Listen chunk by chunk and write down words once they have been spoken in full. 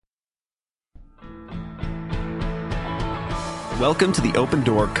Welcome to the Open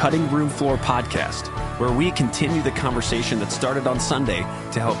Door Cutting Room Floor podcast, where we continue the conversation that started on Sunday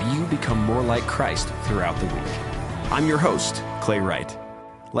to help you become more like Christ throughout the week. I'm your host, Clay Wright.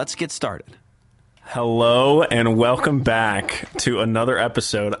 Let's get started. Hello and welcome back to another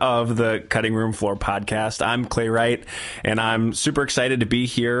episode of the Cutting Room Floor podcast. I'm Clay Wright, and I'm super excited to be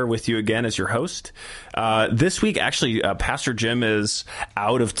here with you again as your host. This week, actually, Pastor Jim is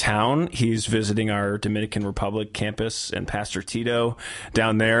out of town. He's visiting our Dominican Republic campus and Pastor Tito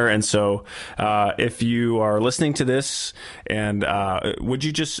down there. And so if you are listening to this, and would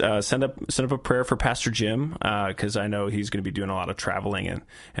you just send up a prayer for Pastor Jim? Because I know he's going to be doing a lot of traveling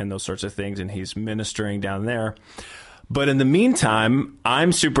and those sorts of things, and he's ministering down there. But in the meantime,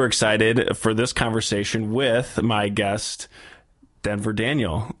 I'm super excited for this conversation with my guest, Denver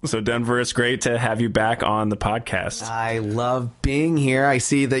Daniel. So Denver, it's great to have you back on the podcast. I love being here. I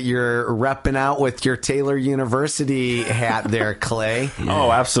see that you're repping out with your Taylor University hat there, Clay.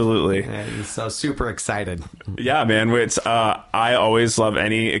 Oh, absolutely. So super excited. Yeah, man. It's I always love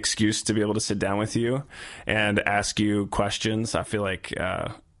any excuse to be able to sit down with you and ask you questions. I feel like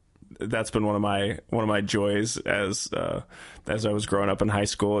that's been one of my joys as I was growing up in high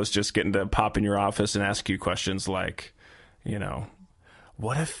school, is just getting to pop in your office and ask you questions like,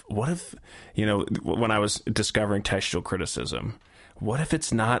 what if, when I was discovering textual criticism, what if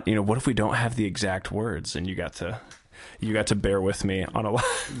it's not, what if we don't have the exact words? And you got to bear with me on a lot.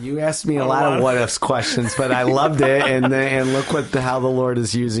 You asked me a lot of what ifs questions, but I loved it. And look how the Lord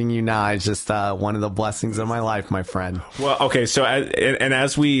is using you now. It's just one of the blessings of my life, my friend. Well, okay. So,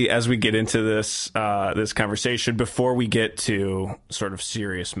 as we get into this conversation, before we get to sort of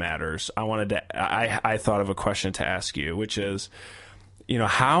serious matters, I thought of a question to ask you, which is,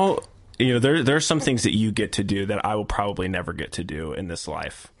 how, there's some things that you get to do that I will probably never get to do in this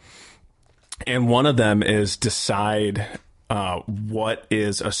life. And one of them is decide what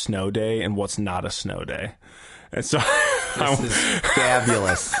is a snow day and what's not a snow day. And so this is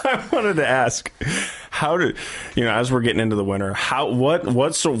fabulous. I wanted to ask, as we're getting into the winter,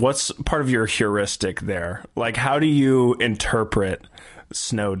 what's part of your heuristic there? Like, how do you interpret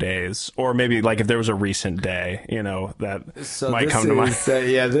snow days, or maybe like if there was a recent day, that might come to mind?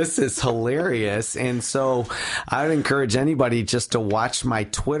 This is hilarious. And so I would encourage anybody just to watch my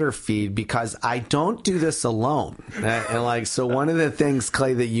Twitter feed, because I don't do this alone. So one of the things,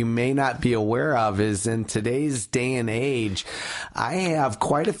 Clay, that you may not be aware of is in today's day and age, I have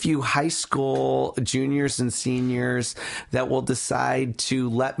quite a few high school juniors and seniors that will decide to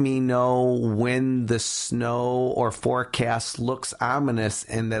let me know when the snow or forecast looks ominous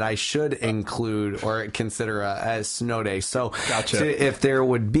and that I should include or consider a snow day. So gotcha. If there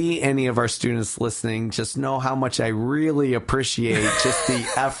would be any of our students listening, just know how much I really appreciate just the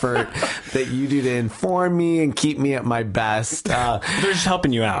effort that you do to inform me and keep me at my best. They're just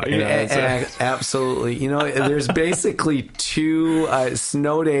helping you out. Absolutely. There's basically two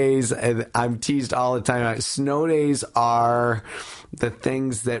snow days. I'm teased all the time. Snow days are the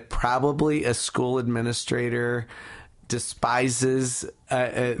things that probably a school administrator despises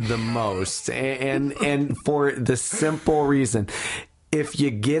the most, and for the simple reason, if you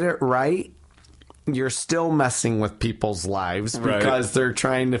get it right, you're still messing with people's lives, because they're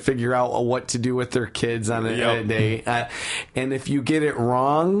trying to figure out what to do with their kids on a day. And if you get it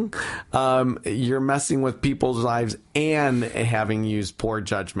wrong, you're messing with people's lives and having used poor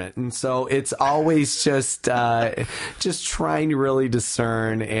judgment. And so it's always just trying to really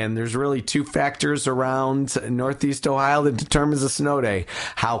discern. And there's really two factors around Northeast Ohio that determines a snow day.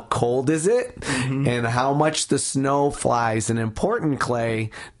 How cold is it? Mm-hmm. And how much the snow flies. And important, Clay,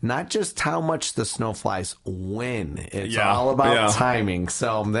 not just how much the snow flies, when. It's all about timing.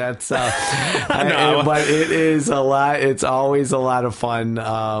 So that's but it is a lot. It's always a lot of fun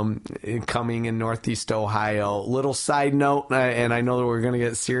coming in Northeast Ohio. Little side note, and I know that we're going to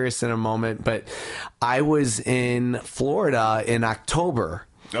get serious in a moment, but I was in Florida in October.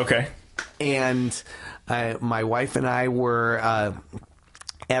 Okay. And my wife and I were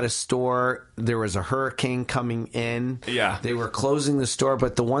at a store. There was a hurricane coming in. Yeah. They were closing the store.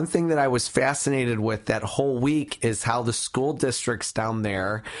 But the one thing that I was fascinated with that whole week is how the school districts down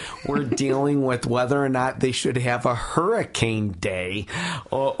there were dealing with whether or not they should have a hurricane day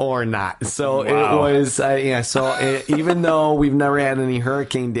or not. So It was, even though we've never had any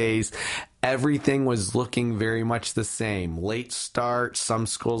hurricane days, everything was looking very much the same. Late start. Some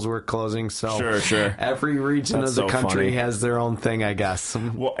schools were closing. So sure. Every region of the country has their own thing, I guess.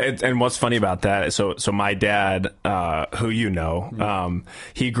 Well, and what's funny about that? So my dad, who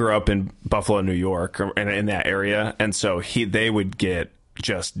he grew up in Buffalo, New York, in that area, and so they would get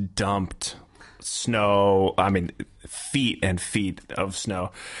just dumped snow. I mean, feet and feet of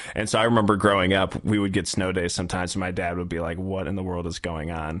snow. And so I remember growing up, we would get snow days sometimes, and my dad would be like, what in the world is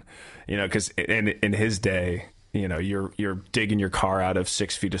going on? You know, because in his day, you know, you're digging your car out of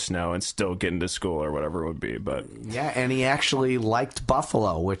 6 feet of snow and still getting to school or whatever it would be. But yeah, and he actually liked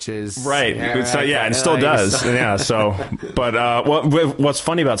buffalo, which is right. So, yeah, and still does. Yeah. So, but what's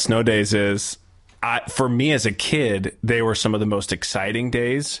funny about snow days is, for me as a kid, they were some of the most exciting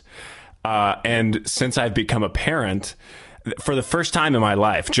days. And since I've become a parent, for the first time in my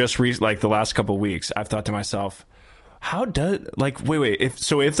life, just like the last couple of weeks, I've thought to myself, wait,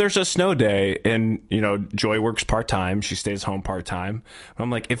 if there's a snow day and, you know, Joy works part-time, she stays home part-time.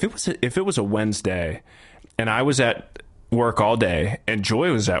 I'm like, if it was a Wednesday and I was at work all day and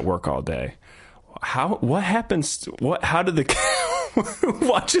Joy was at work all day, what happens? How do who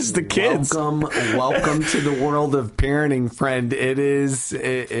watches the kids? Welcome to the world of parenting, friend.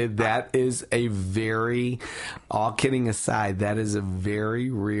 That is a very, all kidding aside, that is a very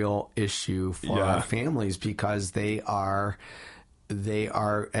real issue for our families, because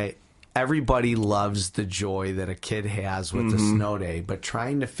everybody loves the joy that a kid has with the snow day, but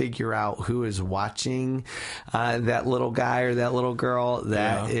trying to figure out who is watching that little guy or that little girl,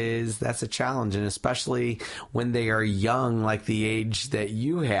 that's a challenge. And especially when they are young, like the age that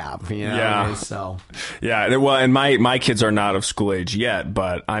you have, you know? Yeah. So, yeah. Well, and my kids are not of school age yet,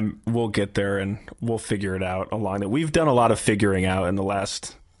 but we'll get there and we'll figure it out along that. We've done a lot of figuring out in the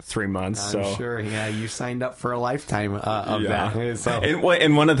last 3 months. I'm sure. Yeah, you signed up for a lifetime of that. So.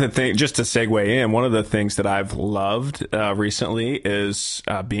 And one of the things, just to segue in, one of the things that I've loved recently is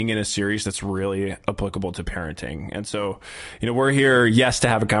being in a series that's really applicable to parenting. And so, you know, we're here, yes, to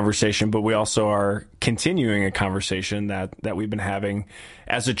have a conversation, but we also are continuing a conversation that we've been having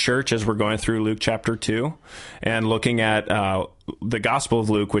as a church as we're going through Luke chapter 2 and looking at the Gospel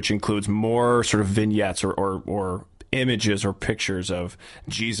of Luke, which includes more sort of vignettes or images or pictures of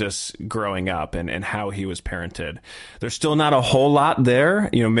Jesus growing up and how he was parented. There's still not a whole lot there,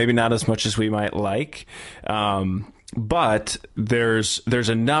 you know, maybe not as much as we might like. But there's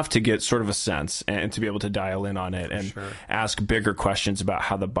enough to get sort of a sense and to be able to dial in on it and ask bigger questions about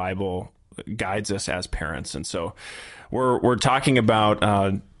how the Bible guides us as parents. And so we're talking about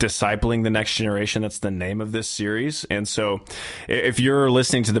discipling the next generation. That's the name of this series. And so if you're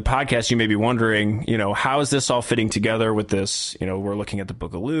listening to the podcast, you may be wondering, you know, how is this all fitting together with this? You know, we're looking at the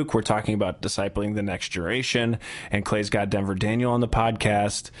book of Luke. We're talking about discipling the next generation, and Clay's got Denver Daniel on the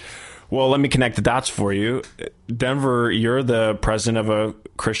podcast. Well, let me connect the dots for you. Denver, you're the president of a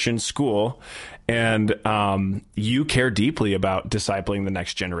Christian school, and you care deeply about discipling the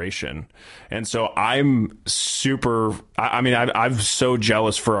next generation. And so I'm so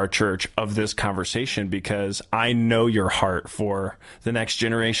jealous for our church of this conversation, because I know your heart for the next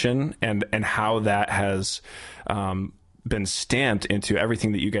generation and how that has been stamped into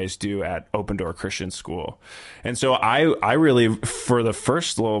everything that you guys do at Open Door Christian School. And so I really, for the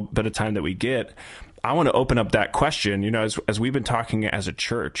first little bit of time that we get, I want to open up that question, you know, as we've been talking as a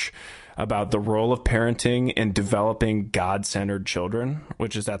church about the role of parenting in developing God-centered children,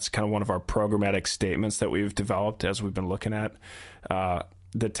 that's kind of one of our programmatic statements that we've developed as we've been looking at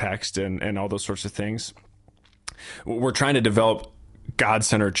the text and all those sorts of things. We're trying to develop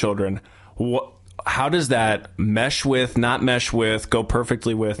God-centered children. How does that mesh with, not mesh with, go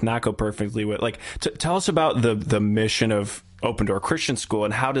perfectly with, not go perfectly with? Like, tell us about the mission of Open Door Christian School,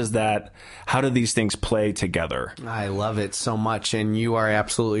 and how do these things play together? I love it so much, and you are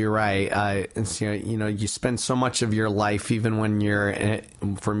absolutely right. You spend so much of your life, even when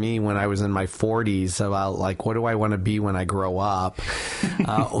for me, when I was in my 40s, about like, what do I want to be when I grow up?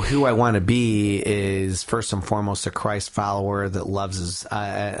 Who I want to be is first and foremost a Christ follower that loves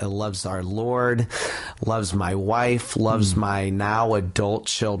our Lord, loves my wife, loves my now adult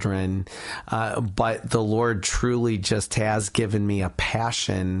children, but the Lord truly just has given me a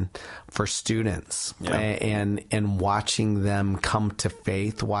passion for students and watching them come to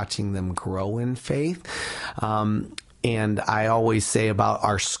faith, watching them grow in faith. And I always say about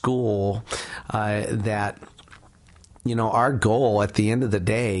our school that, you know, our goal at the end of the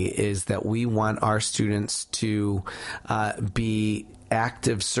day is that we want our students to be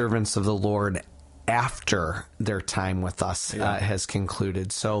active servants of the Lord after their time with us has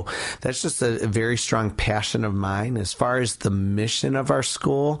concluded. So that's just a very strong passion of mine. As far as the mission of our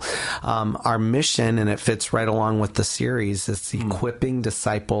school, our mission, and it fits right along with the series, is equipping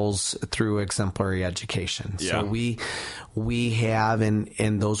disciples through exemplary education. So we have,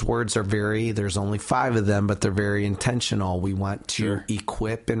 and those words are there's only 5 of them, but they're very intentional. We want to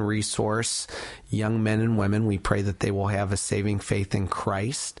equip and resource young men and women. We pray that they will have a saving faith in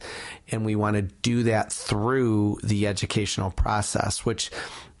Christ, and we want to do that through the educational process, which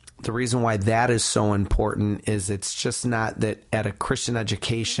the reason why that is so important is it's just not that at a Christian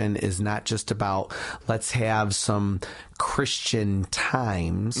education is not just about let's have some Christian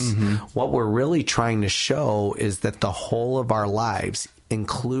times. What we're really trying to show is that the whole of our lives,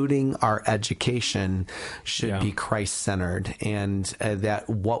 including our education, should be Christ-centered, and that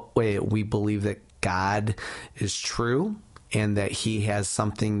what way we believe that God is true and that he has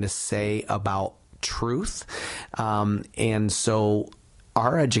something to say about truth. And so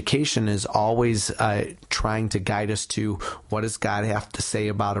our education is always trying to guide us to what does God have to say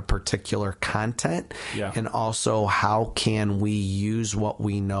about a particular content, and also how can we use what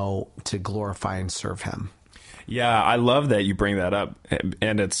we know to glorify and serve him. Yeah, I love that you bring that up.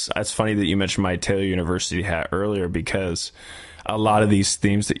 And it's funny that you mentioned my Taylor University hat earlier, because a lot of these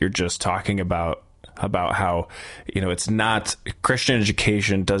themes that you're just talking about how, it's not Christian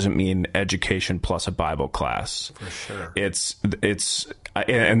education doesn't mean education plus a Bible class. For sure. It's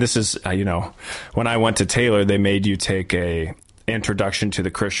and this is, when I went to Taylor, they made you take a introduction to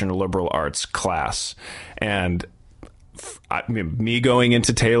the Christian liberal arts class. And me going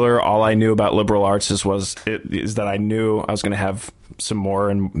into Taylor, all I knew about liberal arts is that I knew I was going to have some more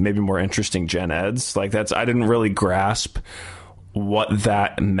and maybe more interesting gen eds. I didn't really grasp what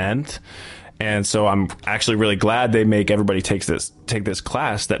that meant. And so I'm actually really glad they make everybody take this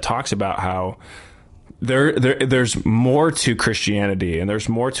class that talks about how there's more to Christianity and there's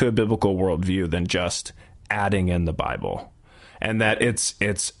more to a biblical worldview than just adding in the Bible, and that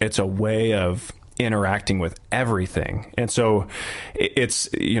it's a way of interacting with everything. And so it's,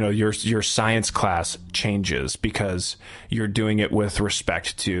 your science class changes because you're doing it with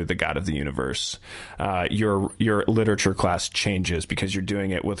respect to the God of the universe. Your literature class changes because you're doing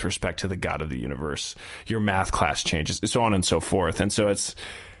it with respect to the God of the universe. Your math class changes, so on and so forth. And so it's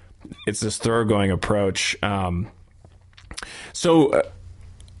this thoroughgoing approach.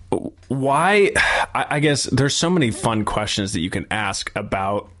 Why, I guess there's so many fun questions that you can ask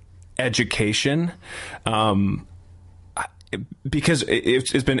about education, because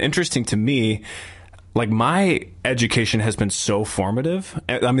it's been interesting to me. My education has been so formative.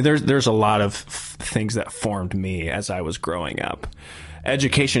 I mean, there's a lot of things that formed me as I was growing up.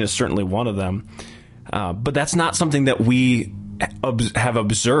 Education is certainly one of them, but that's not something that we have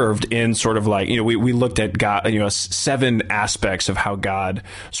observed in sort of we looked at God, 7 aspects of how God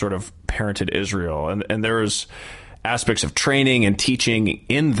sort of parented Israel, and there's aspects of training and teaching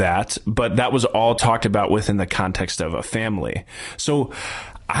in that, but that was all talked about within the context of a family. So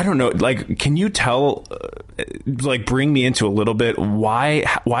I don't know, can you tell, bring me into a little bit,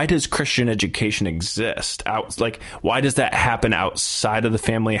 why does Christian education exist? Why does that happen outside of the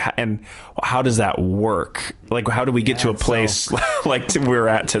family, and how does that work? How do we get to a place we're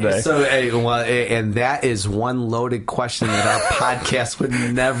at today? And that is one loaded question that our podcast would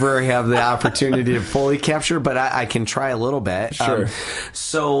never have the opportunity to fully capture, but I can try a little bit. Sure.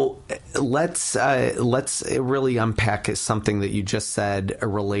 So let's really unpack something that you just said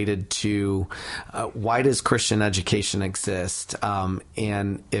related to why does Christian education exist,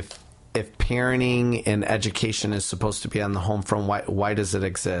 and if parenting and education is supposed to be on the home front, why does it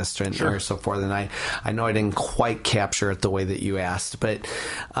exist, and or so forth. And I know I didn't quite capture it the way that you asked, but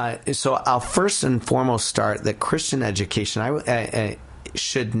so I'll first and foremost start that Christian education I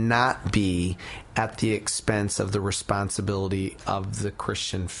should not be at the expense of the responsibility of the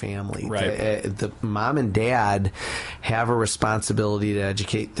Christian family. Right. The mom and dad have a responsibility to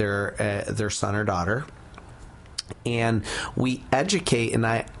educate their son or daughter. And we educate, and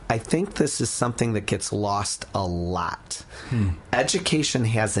I think this is something that gets lost a lot. Education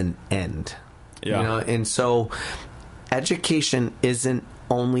has an end. Yeah. And so education isn't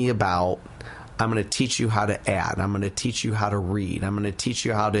only about, I'm going to teach you how to add, I'm going to teach you how to read, I'm going to teach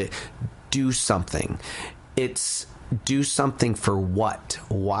you how to do something. It's do something for what?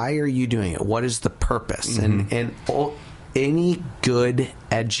 Why are you doing it? What is the purpose? And any good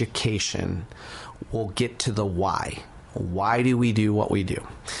education will get to the why. Why do we do what we do?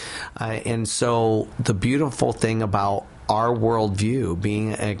 And so the beautiful thing about our worldview,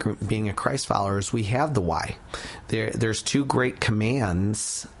 being a Christ follower, is we have the why. There's 2 great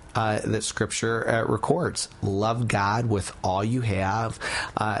commands that Scripture records. Love God with all you have,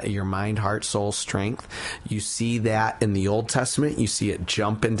 your mind, heart, soul, strength. You see that in the Old Testament. You see it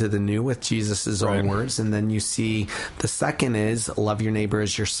jump into the New with Jesus' own words. And then you see the second is love your neighbor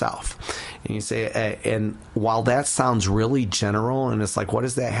as yourself. And you say, and while that sounds really general, and it's like, what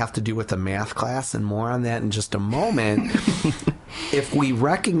does that have to do with a math class? And more on that in just a moment. If we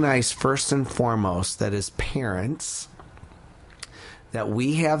recognize first and foremost that as parents, that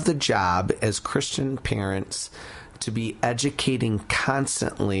we have the job as Christian parents to be educating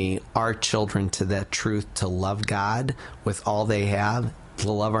constantly our children to that truth, to love God with all they have,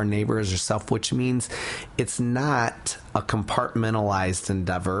 to love our neighbor as yourself, which means it's not a compartmentalized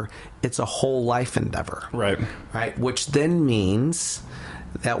endeavor. It's a whole life endeavor. Right. Right. Which then means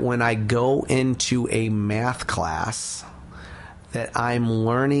that when I go into a math class, that I'm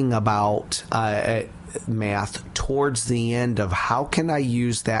learning about math towards the end of how can I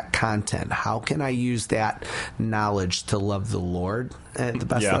use that content? How can I use that knowledge to love the Lord the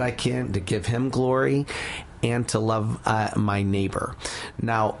best that I can, to give him glory, and to love my neighbor?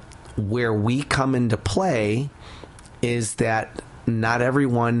 Now, where we come into play is that not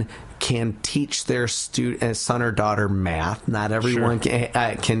everyone can teach their son or daughter math. Not everyone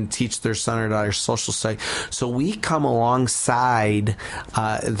can teach their son or daughter social studies. So we come alongside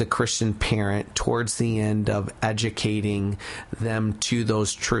the Christian parent towards the end of educating them to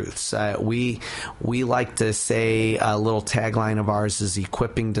those truths. We like to say a little tagline of ours is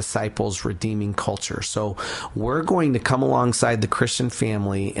equipping disciples, redeeming culture. So we're going to come alongside the Christian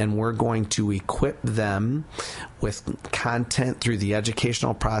family and we're going to equip them with content through the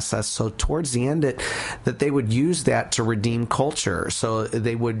educational process. So towards the end, that they would use that to redeem culture. So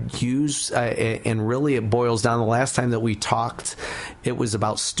they would use, and really it boils down, the last time that we talked, it was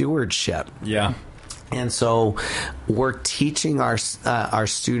about stewardship. Yeah. And so we're teaching our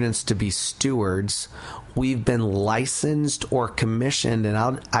students to be stewards. We've been licensed or commissioned,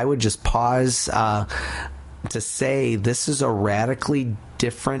 and I would just pause to say this is a radically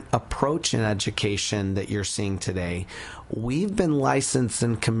different approach in education that you're seeing today. We've been licensed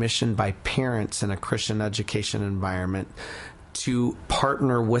and commissioned by parents in a Christian education environment to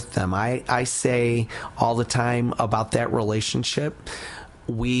partner with them. I say all the time about that relationship,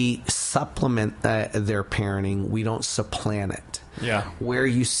 we supplement their parenting, we don't supplant it. Yeah. Where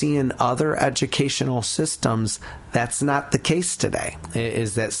you see in other educational systems, that's not the case today,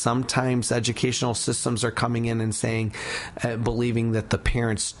 is that sometimes educational systems are coming in and saying, believing that the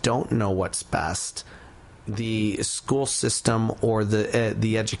parents don't know what's best. The school system or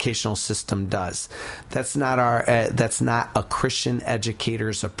the educational system does. That's not a Christian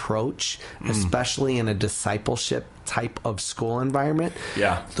educator's approach, especially in a discipleship type of school environment.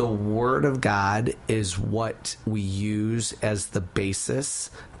 Yeah. The Word of God is what we use as the basis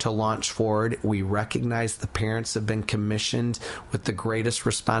to launch forward. We recognize the parents have been commissioned with the greatest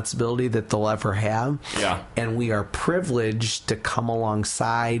responsibility that they'll ever have. Yeah. And we are privileged to come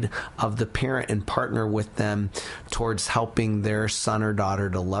alongside of the parent and partner with them towards helping their son or daughter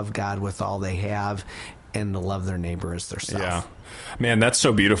to love God with all they have and to love their neighbor as their self. Yeah. Man, that's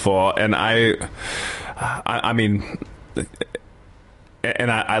so beautiful. And I mean, and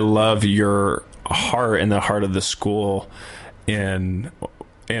I love your heart and the heart of the school in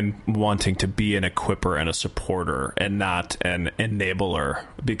wanting to be an equipper and a supporter and not an enabler,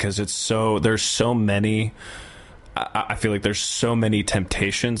 because there's so many, I feel like there's so many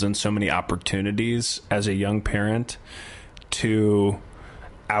temptations and so many opportunities as a young parent to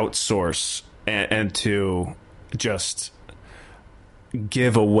outsource and to just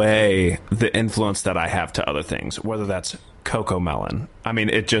give away the influence that I have to other things, whether that's Coco Melon. I mean,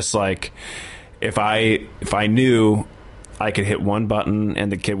 it just like, if I knew I could hit one button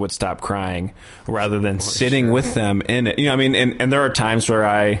and the kid would stop crying rather than sitting with them in it. You know, I mean, and there are times where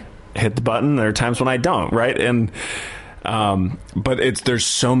I hit the button, there are times when I don't, right? And but there's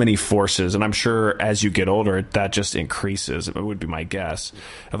so many forces, and I'm sure as you get older, that just increases. It would be my guess,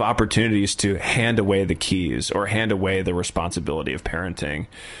 of opportunities to hand away the keys or hand away the responsibility of parenting.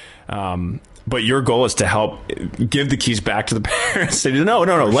 But your goal is to help give the keys back to the parents. Say, no,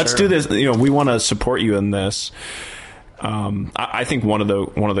 let's do this. You know, we want to support you in this. I think one of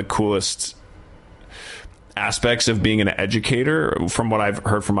the coolest aspects of being an educator, from what I've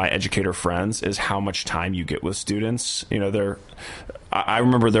heard from my educator friends, is how much time you get with students. You know, I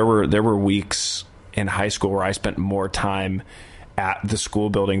remember there were weeks in high school where I spent more time at the school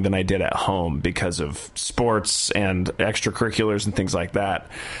building than I did at home because of sports and extracurriculars and things like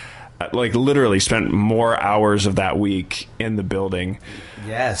that. like literally spent more hours of that week in the building.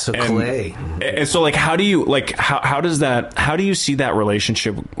 Yeah, so Clay. And so like, how do you see that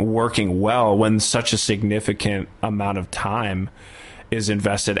relationship working well when such a significant amount of time is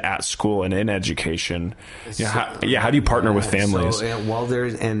invested at school and in education? How do you partner with families?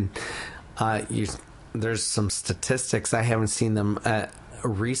 There's some statistics. I haven't seen them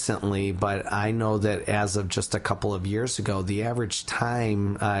recently, but I know that as of just a couple of years ago, the average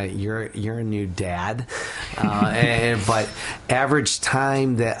time, you're a new dad, but average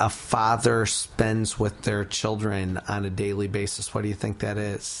time that a father spends with their children on a daily basis, what do you think that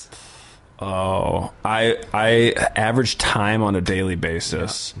is? Oh, I average time on a daily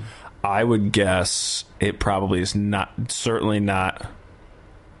basis. Yeah. I would guess it probably is certainly not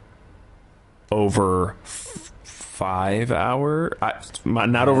over 5 hours.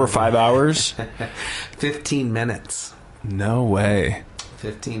 Not over 5 hours. 15 minutes. No way.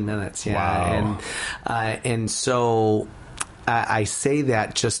 15 minutes. Yeah. Wow. And so I say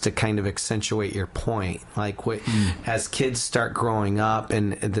that just to kind of accentuate your point. Like as kids start growing up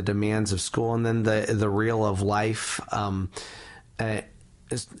and the demands of school, and then the real of life, time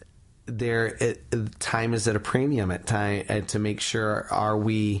is at a premium at time to make sure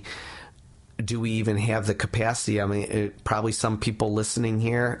do we even have the capacity? I mean, probably some people listening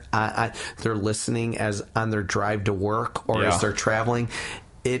here, they're listening as on their drive to work or as they're traveling.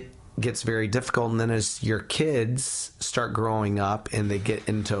 It gets very difficult. And then as your kids start growing up and they get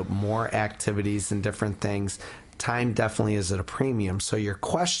into more activities and different things, time definitely is at a premium. So your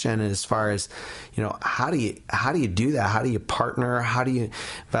question as far as, how do you do that? How do you partner? How do you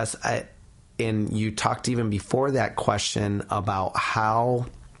invest? And you talked even before that question about how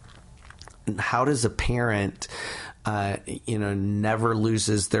does a parent, never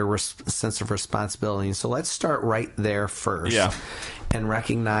loses their sense of responsibility? And so let's start right there first, and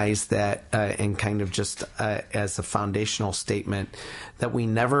recognize that, and kind of just as a foundational statement, that we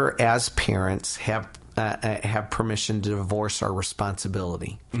never, as parents, have permission to divorce our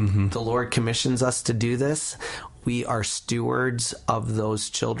responsibility. Mm-hmm. The Lord commissions us to do this. We are stewards of those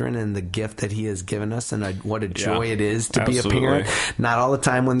children and the gift that He has given us, and what a joy it is to be a parent. Not all the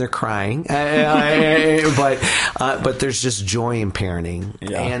time when they're crying, but there's just joy in parenting.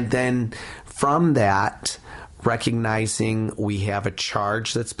 Yeah. And then from that, recognizing we have a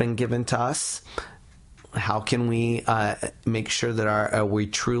charge that's been given to us. How can we make sure that we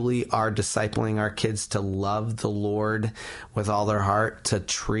truly are discipling our kids to love the Lord with all their heart, to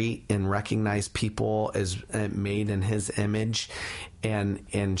treat and recognize people as made in His image,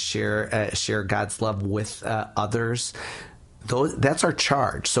 and share God's love with others? That's our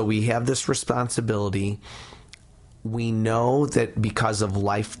charge. So we have this responsibility. We know that because of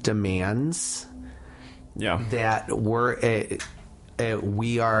life demands, that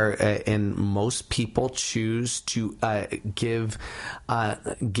we are, and most people choose to give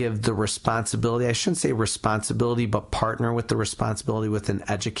the responsibility. I shouldn't say responsibility, but partner with the responsibility with an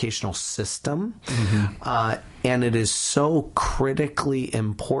educational system. Mm-hmm. And it is so critically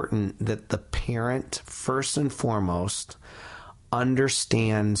important that the parent, first and foremost,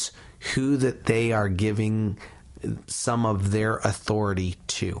 understands who that they are giving some of their authority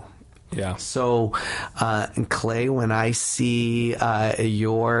to. Yeah. So, Clay, when I see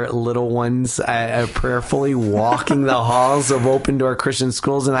your little ones prayerfully walking the halls of Open Door Christian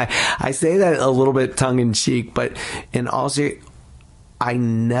Schools, and I say that a little bit tongue in cheek, but in all seriousness, I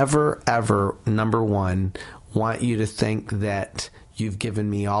never, ever, number one, want you to think that you've given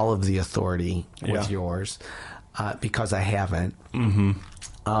me all of the authority with yours, because I haven't. Mm-hmm.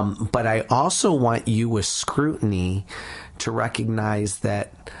 But I also want you with scrutiny to recognize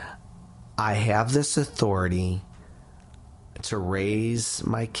that I have this authority to raise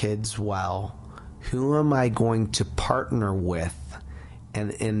my kids well. Who am I going to partner with, and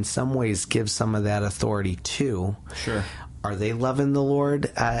in some ways give some of that authority to? Sure. Are they loving the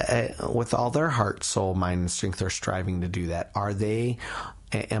Lord with all their heart, soul, mind, and strength? They're striving to do that.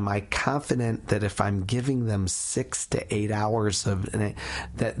 Am I confident that if I'm giving them 6 to 8 hours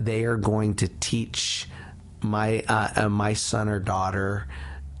that they are going to teach my son or daughter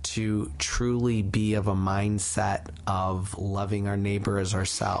to truly be of a mindset of loving our neighbor as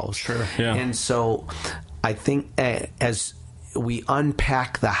ourselves? Sure. Yeah. And so I think as we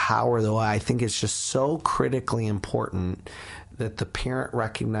unpack the how or the why, I think it's just so critically important that the parent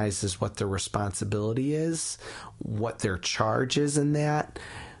recognizes what their responsibility is, what their charge is in that,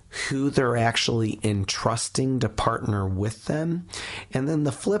 who they're actually entrusting to partner with them. And then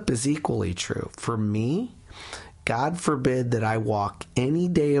the flip is equally true. For me, God forbid that I walk any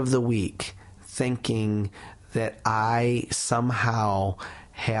day of the week thinking that I somehow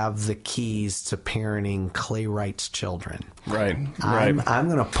have the keys to parenting Clay Wright's children. Right. I'm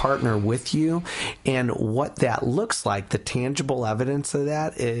going to partner with you. And what that looks like, the tangible evidence of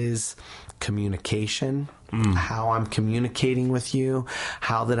that is communication, how I'm communicating with you,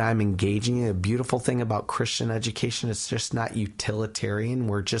 how that I'm engaging. A beautiful thing about Christian education, it's just not utilitarian.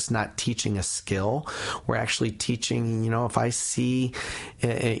 We're just not teaching a skill. We're actually teaching, if I see,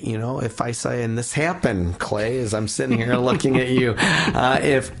 if I say, and this happened, Clay, as I'm sitting here looking at you,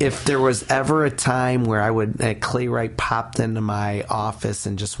 if there was ever a time where Clay Wright popped into my office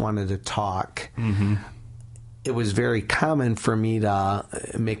and just wanted to talk, it was very common for me to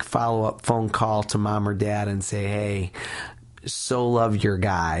make follow-up phone call to mom or dad and say, hey, so love your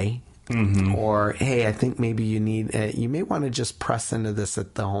guy. Or, hey, I think maybe you may want to just press into this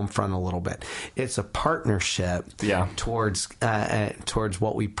at the home front a little bit. It's a partnership towards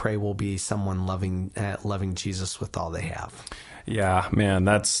what we pray will be someone loving Jesus with all they have. Yeah, man,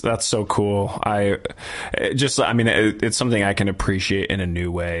 that's so cool. It's something I can appreciate in a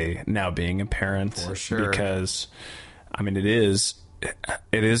new way now being a parent. For sure. Because,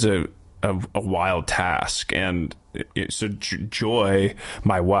 it is a wild task. And so Joy,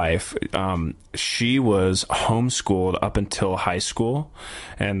 my wife, she was homeschooled up until high school.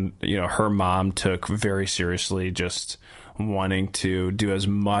 And, her mom took very seriously just wanting to do as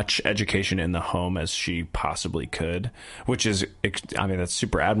much education in the home as she possibly could, which is, that's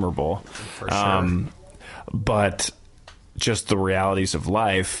super admirable. For sure. But just the realities of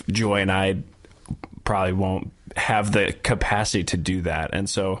life, Joy and I probably won't have the capacity to do that. And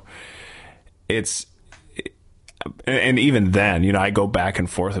so and even then, I go back and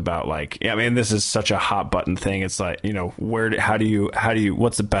forth about this is such a hot button thing. It's like, how do you,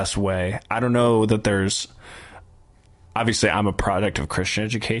 what's the best way? I don't know that there's, obviously I'm a product of Christian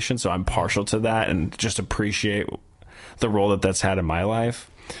education, so I'm partial to that and just appreciate the role that's had in my life.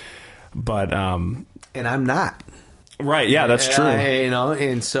 But, and I'm not. Right. Yeah, that's true.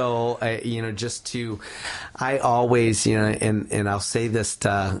 And so, I always, and I'll say this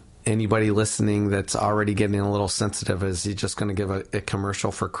to anybody listening that's already getting a little sensitive, is you're just going to give a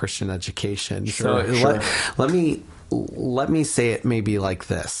commercial for Christian education. Sure. Let me say it maybe like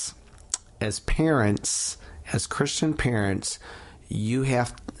this. As parents, as Christian parents, you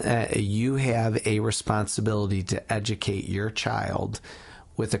have a responsibility to educate your child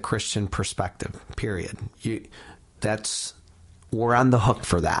with a Christian perspective, period. We're on the hook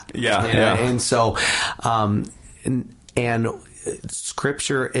for that. Yeah. And so, and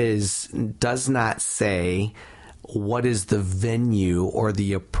Scripture does not say what is the venue or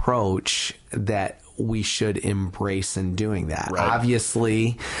the approach that we should embrace in doing that. Right.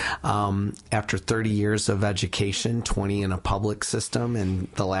 Obviously, after 30 years of education, 20 in a public system and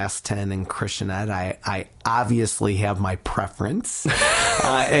the last 10 in Christian ed, I obviously have my preference.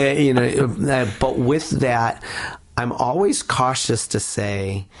 But with that, I'm always cautious to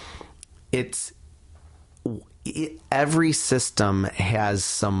say every system has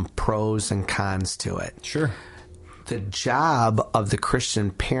some pros and cons to it. Sure. The job of the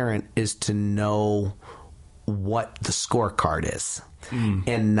Christian parent is to know what the scorecard is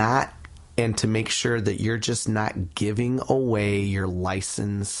and to make sure that you're just not giving away your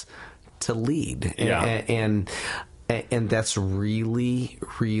license to lead. Yeah. And that's really,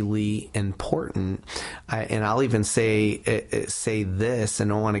 really important. And I'll even say this,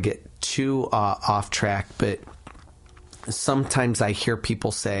 and I don't want to get too off track, but sometimes I hear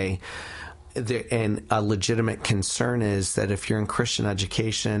people say, and a legitimate concern is that if you're in Christian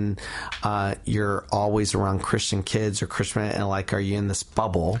education, you're always around Christian kids or Christian, and are you in this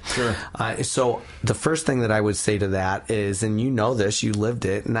bubble? Sure. So the first thing that I would say to that is, and you know this, you lived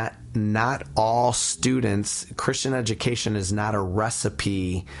it, not all students, Christian education is not a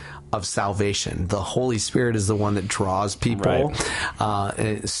recipe of salvation. The Holy Spirit is the one that draws people.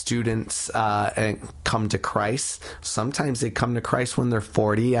 Right. Students come to Christ. Sometimes they come to Christ when they're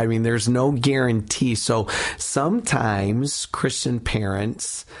 40. There's no guarantee. So sometimes Christian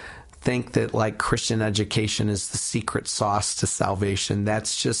parents think that Christian education is the secret sauce to salvation.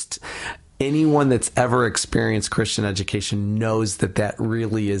 That's just, anyone that's ever experienced Christian education knows that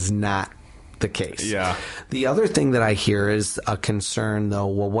really is not the case. Yeah. The other thing that I hear is a concern, though.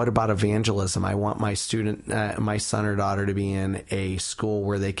 Well, what about evangelism? I want my my son or daughter to be in a school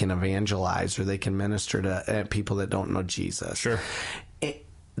where they can evangelize or they can minister to people that don't know Jesus. Sure.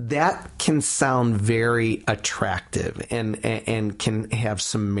 That can sound very attractive and can have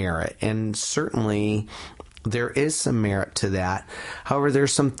some merit. And certainly there is some merit to that. However,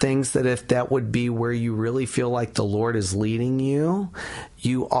 there's some things that if that would be where you really feel like the Lord is leading you,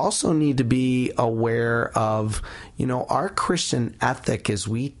 you also need to be aware of, our Christian ethic as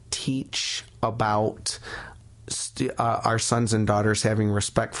we teach about our sons and daughters having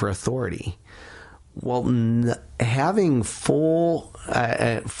respect for authority. Well, having full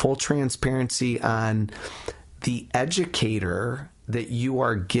transparency on the educator that you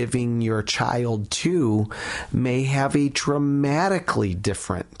are giving your child to may have a dramatically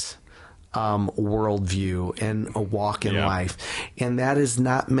different worldview and a walk in life. And that is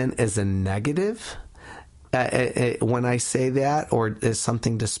not meant as a negative when I say that, or as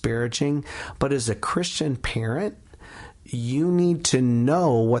something disparaging, but as a Christian parent, you need to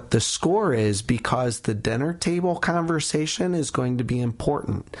know what the score is, because the dinner table conversation is going to be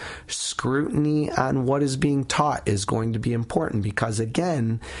important. Scrutiny on what is being taught is going to be important, because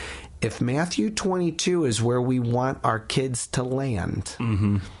again, if Matthew 22 is where we want our kids to land,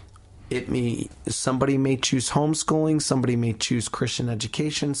 somebody may choose homeschooling, somebody may choose Christian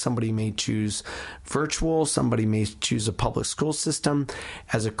education, somebody may choose virtual, somebody may choose a public school system.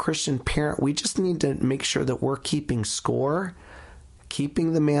 As a Christian parent, we just need to make sure that we're keeping score,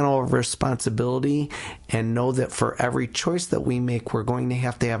 keeping the mantle of responsibility, and know that for every choice that we make, we're going to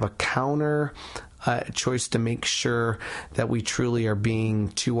have a counter choice to make sure that we truly are being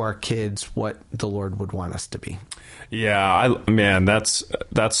to our kids what the Lord would want us to be. Yeah, man, that's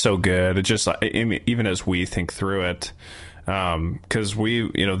so good. It just, even as we think through it, because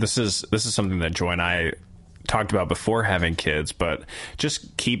this is something that Joy and I talked about before having kids, but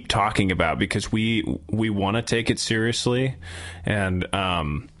just keep talking about, because we want to take it seriously. And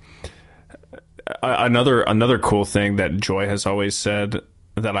another cool thing that Joy has always said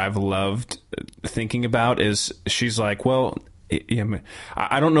that I've loved thinking about is, she's like, well,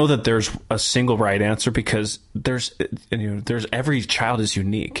 I don't know that there's a single right answer, because there's every child is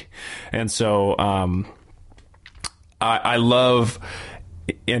unique. And so I love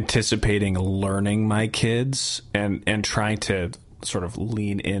anticipating learning my kids and trying to sort of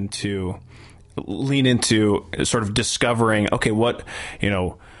lean into sort of discovering, okay, what,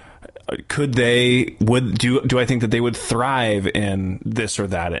 do I think that they would thrive in this or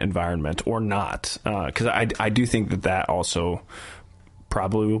that environment or not? Because I do think that also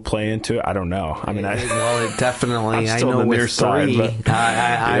probably will play into it. I don't know. I mean, it definitely. I'm still I know with side, three,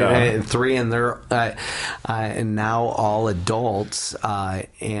 but, three, and they're and now all adults,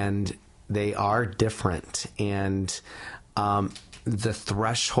 and they are different, and the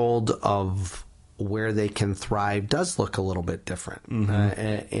threshold of where they can thrive does look a little bit different,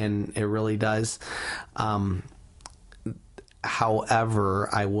 and it really does. However,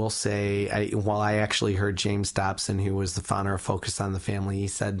 I will say, I actually heard James Dobson, who was the founder of Focus on the Family, he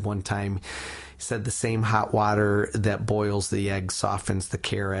said one time, the same hot water that boils the egg softens the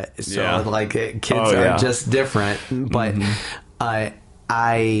carrot. So kids are just different, but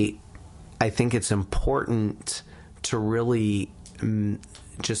I think it's important to really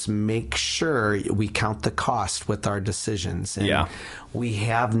just make sure we count the cost with our decisions. And we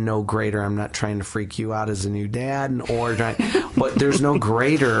have no greater, I'm not trying to freak you out as a new dad, but there's no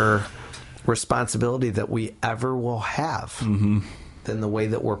greater responsibility that we ever will have than the way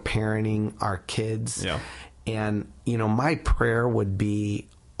that we're parenting our kids. Yeah. And, my prayer would be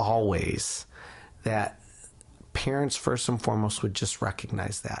always that parents, first and foremost, would just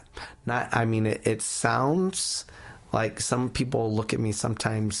recognize that. It sounds like some people look at me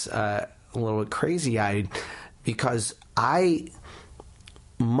sometimes a little bit crazy-eyed, because I,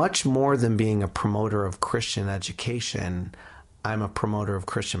 much more than being a promoter of Christian education, I'm a promoter of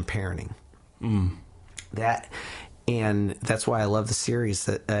Christian parenting. And that's why I love the series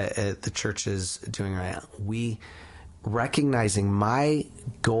that the church is doing right now. Recognizing my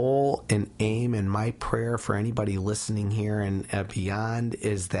goal and aim and my prayer for anybody listening here and beyond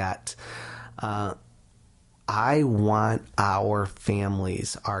is that I want our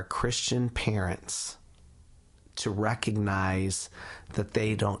families, our Christian parents, to recognize that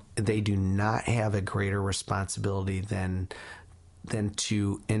they do not have a greater responsibility than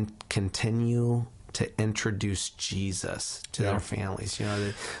to continue to introduce Jesus to their families.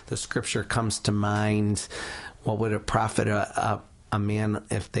 The scripture comes to mind, what would it profit a man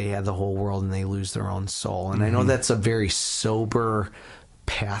if they had the whole world and they lose their own soul? And I know that's a very sober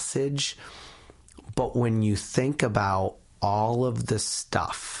passage, but when you think about all of the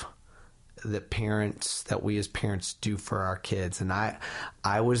stuff that we as parents do for our kids, and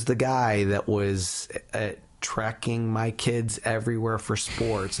I was the guy that was tracking my kids everywhere for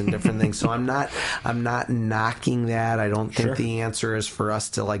sports and different things. So I'm not knocking that. I don't think the answer is for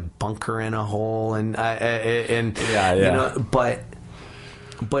us to like bunker in a hole and you know,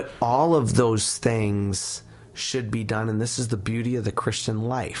 but all of those things should be done. And this is the beauty of the Christian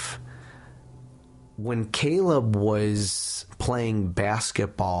life. When Caleb was playing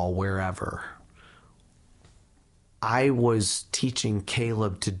basketball wherever, I was teaching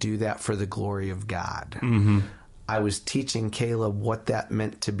Caleb to do that for the glory of God. Mm-hmm. I was teaching Caleb what that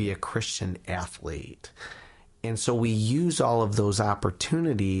meant to be a Christian athlete. And so we use all of those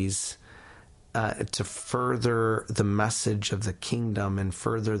opportunities to further the message of the kingdom and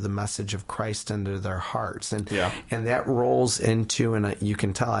further the message of Christ into their hearts. And that rolls into, and you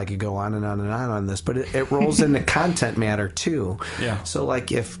can tell I could go on and on and on this, but it rolls into content matter too. Yeah. So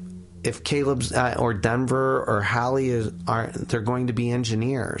like if Caleb's or Denver or Holly they're going to be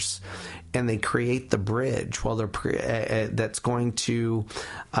engineers, and they create the bridge, well, that's going to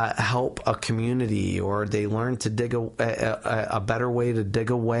help a community, or they learn to dig a better way to dig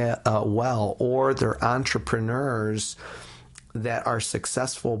a well, or they're entrepreneurs that are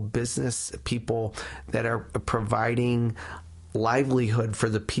successful business people that are providing livelihood for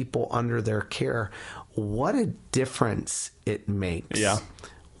the people under their care. What a difference it makes. Yeah.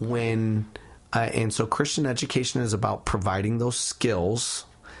 And so Christian education is about providing those skills.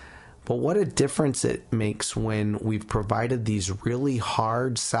 But what a difference it makes when we've provided these really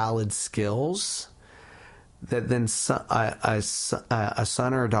hard, solid skills that then a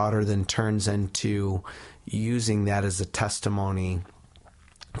son or a daughter then turns into using that as a testimony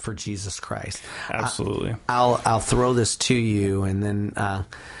for Jesus Christ. Absolutely. I'll throw this to you, and then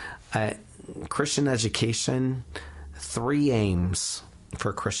Christian education, 3 aims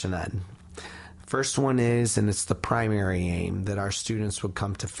for Christian ed. First one is, and it's the primary aim, that our students would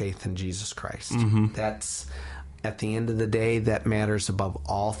come to faith in Jesus Christ. Mm-hmm. That's, at the end of the day, that matters above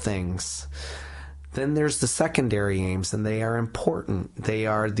all things. Then there's the secondary aims, and they are important. They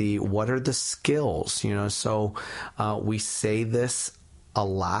are what are the skills? You know, so we say this a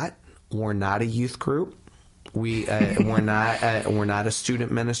lot. We're not a youth group. We're not a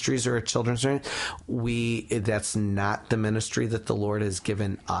student ministries or a children's ministry. That's not the ministry that the Lord has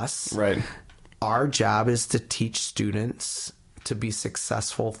given us. Right. Our job is to teach students to be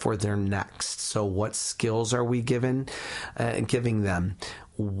successful for their next. So what skills are we giving them?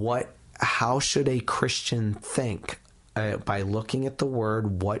 How should a Christian think? By looking at the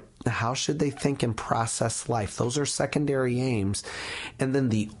word, how should they think and process life? Those are secondary aims. And then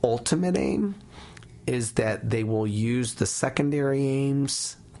the ultimate aim is that they will use the secondary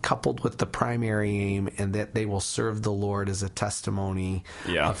aims coupled with the primary aim, and that they will serve the Lord as a testimony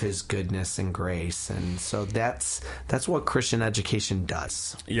of his goodness and grace. And so that's what Christian education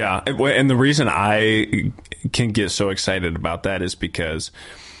does. Yeah. And the reason I can get so excited about that is because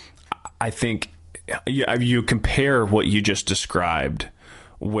I think you compare what you just described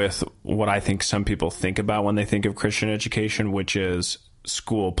with what I think some people think about when they think of Christian education, which is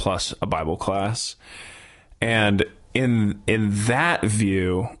school plus a Bible class. And in that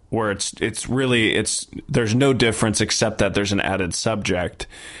view, where it's really there's no difference except that there's an added subject.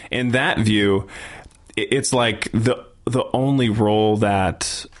 In that view, it's like the only role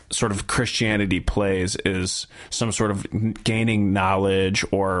that sort of Christianity plays is some sort of gaining knowledge,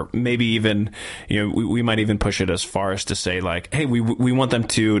 or maybe even, we might even push it as far as to say like, hey, we want them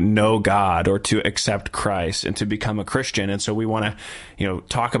to know God or to accept Christ and to become a Christian. And so we want to,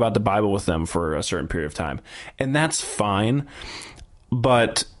 talk about the Bible with them for a certain period of time. And that's fine.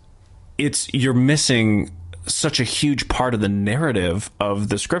 But you're missing such a huge part of the narrative of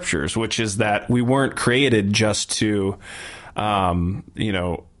the scriptures, which is that we weren't created just to,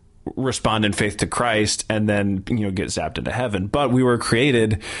 respond in faith to Christ and then, get zapped into heaven. But we were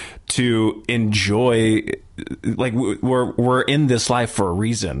created to enjoy, like we're in this life for a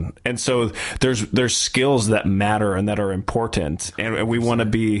reason. And so there's skills that matter and that are important. And we want to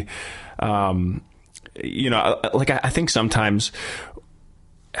be, I think sometimes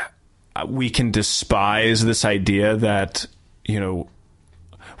we can despise this idea that,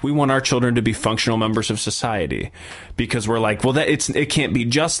 we want our children to be functional members of society because we're like, well, it can't be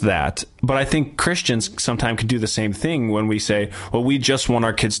just that. But I think Christians sometimes can do the same thing when we say, well, we just want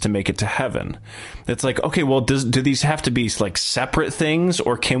our kids to make it to heaven. It's like, okay, well, do these have to be like separate things,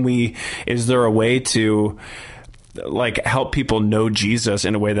 or is there a way to like help people know Jesus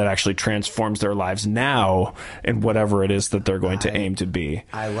in a way that actually transforms their lives now in whatever it is that they're going to aim to be.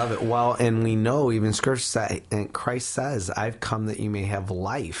 I love it. Well, and we know even Scripture, and Christ says, I've come that you may have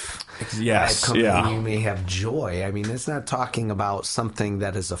life. Yes. I've come that you may have joy. I mean, it's not talking about something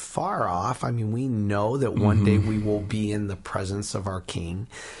that is afar off. I mean, we know that one day we will be in the presence of our King,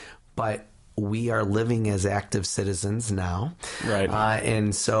 but we are living as active citizens now. Right.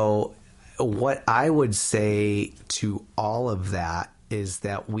 And so what I would say to all of that is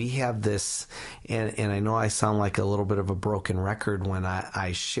that we have this, and I know I sound like a little bit of a broken record when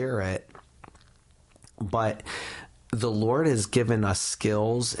I share it, but the Lord has given us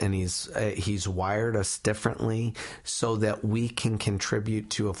skills, and He's wired us differently so that we can contribute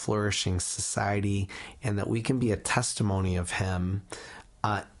to a flourishing society, and that we can be a testimony of Him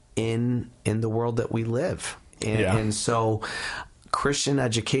in the world that we live. And so Christian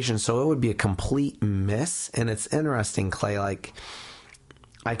education, so it would be a complete miss. And it's interesting, Clay, like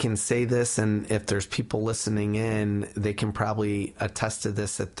I can say this, and if there's people listening in, they can probably attest to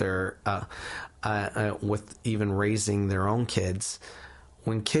this at their with even raising their own kids.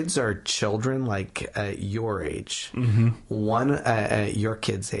 When kids are children, like your age, your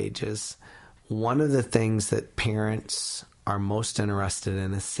kids' ages, one of the things that parents are most interested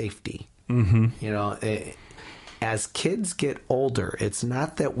in is safety. You know, as kids get older, it's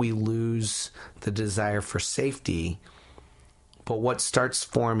not that we lose the desire for safety, but what starts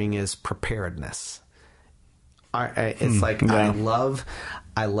forming is preparedness. It's like, I love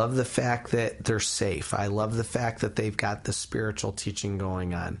the fact that they're safe. I love the fact that they've got the spiritual teaching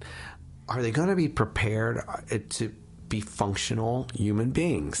going on. Are they going to be prepared to be functional human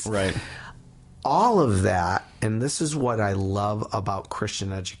beings? Right. All of that, and this is what I love about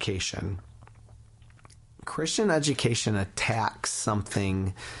Christian education. Christian education attacks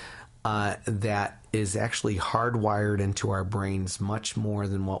something that is actually hardwired into our brains much more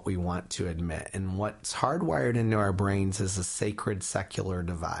than what we want to admit. And what's hardwired into our brains is a sacred secular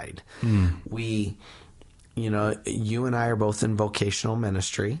divide. We, you and I are both in vocational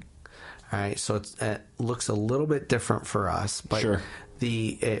ministry. All right, so it looks a little bit different for us, but sure.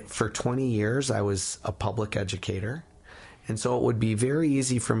 For 20 years, I was a public educator. And so it would be very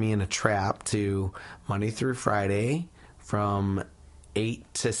easy for me in a trap to Monday through Friday from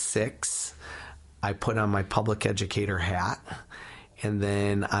 8 to 6, I put on my public educator hat. And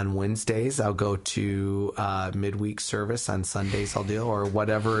then on Wednesdays, I'll go to midweek service. On Sundays, I'll do, or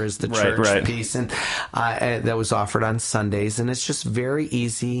whatever is the church piece and that was offered on Sundays. And it's just very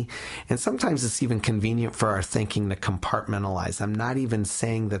easy. And sometimes it's even convenient for our thinking to compartmentalize. I'm not even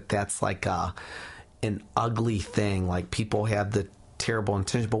saying that that's like an ugly thing, like people have the terrible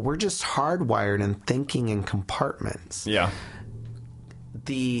intention, but we're just hardwired and thinking in compartments. Yeah.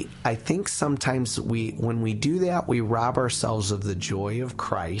 I think sometimes when we do that, we rob ourselves of the joy of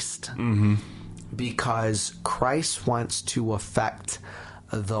Christ, because Christ wants to affect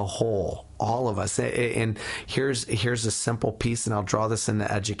the whole, all of us. And here's a simple piece, and I'll draw this into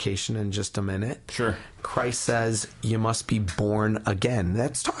education in just a minute. Sure. Christ says you must be born again.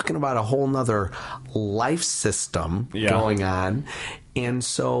 That's talking about a whole nother life system going on. And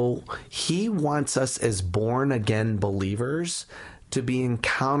so He wants us as born again believers to be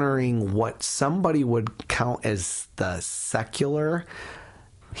encountering what somebody would count as the secular.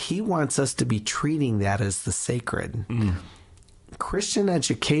 He wants us to be treating that as the sacred. Christian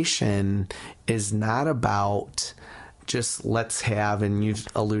education is not about just let's have, and you've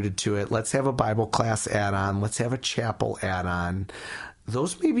alluded to it, let's have a Bible class add-on, let's have a chapel add-on.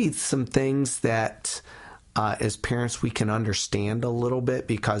 Those may be some things that as parents we can understand a little bit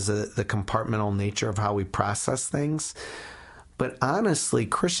because of the compartmental nature of how we process things. But honestly,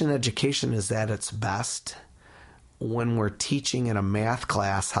 Christian education is at its best when we're teaching in a math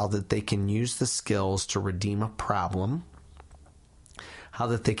class how that they can use the skills to redeem a problem, how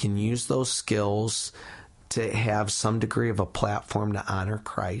that they can use those skills to have some degree of a platform to honor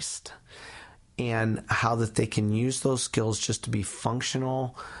Christ, and how that they can use those skills just to be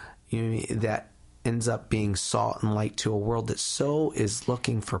functional, that ends up being salt and light to a world that so is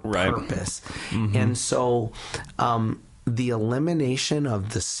looking for purpose. And so the elimination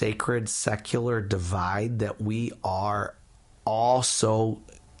of the sacred secular divide that we are all so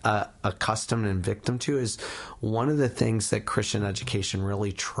accustomed and victim to is one of the things that Christian education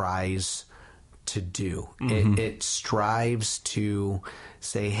really tries to do. It strives to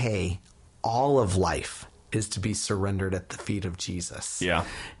say, hey, all of life is to be surrendered at the feet of Jesus. Yeah.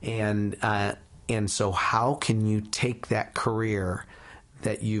 And so how can you take that career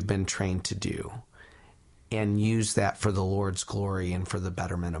that you've been trained to do and use that for the Lord's glory and for the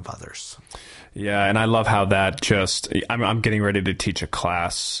betterment of others. Yeah, and I love how that just, I'm getting ready to teach a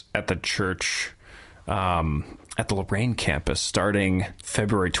class at the church, at the Lorraine campus starting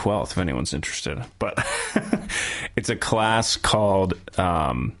February 12th, if anyone's interested. But it's a class called,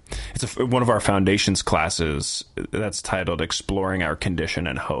 one of our foundations classes that's titled Exploring Our Condition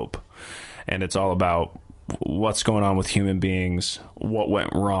and Hope. And it's all about what's going on with human beings, what went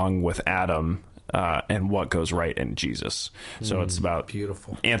wrong with Adam, and what goes right in Jesus. So it's about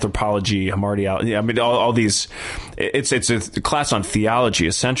beautiful anthropology, hamartiology. I mean, all these. It's a class on theology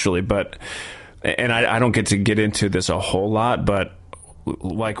essentially, but I don't get into this a whole lot, but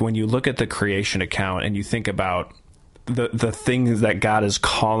like when you look at the creation account and you think about the things that God is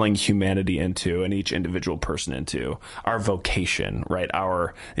calling humanity into and each individual person into, our vocation, right?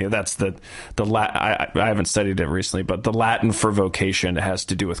 That's the I haven't studied it recently, but the Latin for vocation has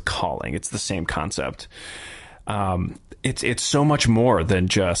to do with calling. It's the same concept. It's so much more than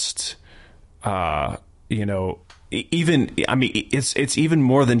just, it's even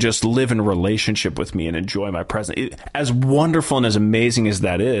more than just live in a relationship with me and enjoy my presence. As wonderful and as amazing as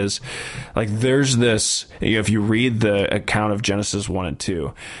that is, like there's this, if you read the account of Genesis 1 and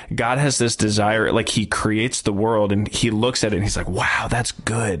 2, God has this desire, like he creates the world and he looks at it and he's like, wow, that's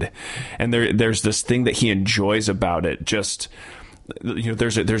good. And there's this thing that he enjoys about it. Just,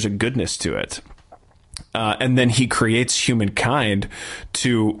 there's a goodness to it. And then he creates humankind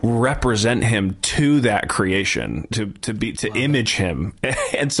to represent him to that creation, to image him.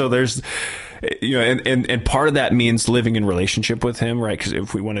 And so there's, and part of that means living in relationship with him, right? Because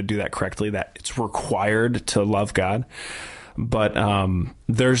if we want to do that correctly, that it's required to love God. But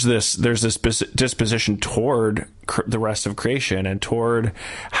there's this disposition toward the rest of creation and toward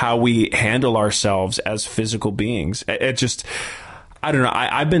how we handle ourselves as physical beings. It just, I don't know.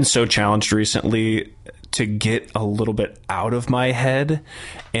 I've been so challenged recently to get a little bit out of my head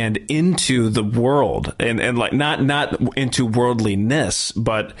and into the world, and like not into worldliness,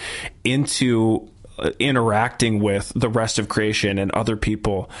 but into interacting with the rest of creation and other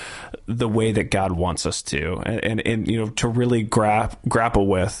people the way that God wants us to, and to really grapple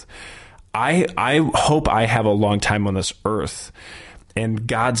with. I hope I have a long time on this earth. And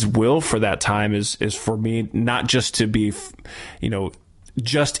God's will for that time is for me not just to be,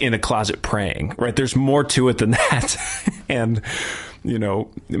 just in a closet praying, right? There's more to it than that. And,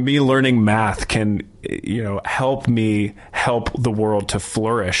 me learning math can, help me help the world to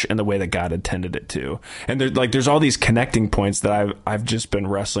flourish in the way that God intended it to. And there's all these connecting points that I've just been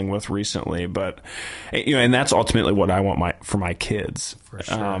wrestling with recently, but, and that's ultimately what I want for my kids. For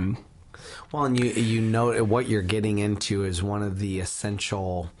sure. Well, and you know what you're getting into is one of the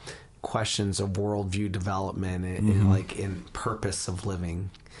essential questions of worldview development and like in purpose of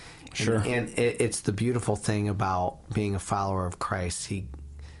living. Sure. And it's the beautiful thing about being a follower of Christ.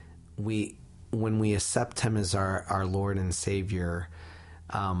 When we accept him as our Lord and Savior,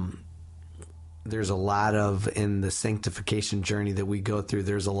 there's a lot of, in the sanctification journey that we go through,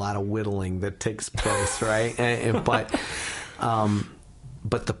 there's a lot of whittling that takes place, right?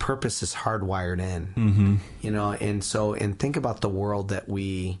 But the purpose is hardwired in, and think about the world that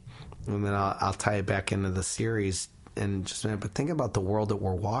and then I'll tie it back into the series in just a minute, but think about the world that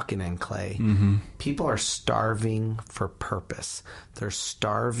we're walking in, Clay. Mm-hmm. People are starving for purpose. They're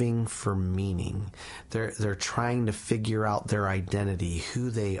starving for meaning. They're trying to figure out their identity,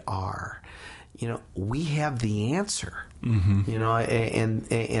 who they are. We have the answer. Mm-hmm.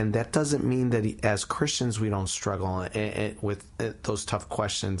 And that doesn't mean that as Christians we don't struggle with those tough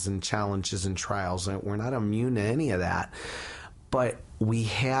questions and challenges and trials. We're not immune to any of that, but we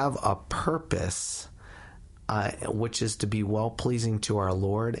have a purpose, which is to be well-pleasing to our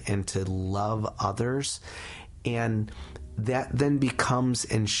Lord and to love others, and that then becomes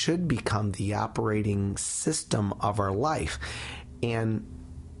and should become the operating system of our life. And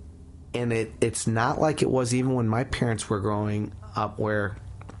it's not like it was even when my parents were growing up, where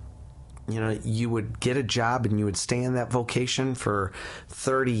you would get a job and you would stay in that vocation for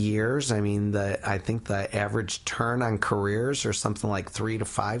 30 years. I mean, I think the average turn on careers are something like 3 to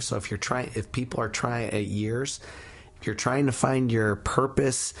 5. So if people are trying at years, if you're trying to find your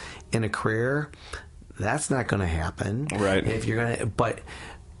purpose in a career, that's not going to happen. Right. But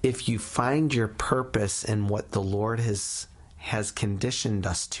if you find your purpose in what the Lord has conditioned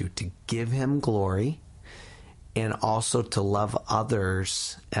us to give him glory, and also to love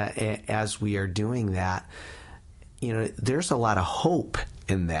others as we are doing that, there's a lot of hope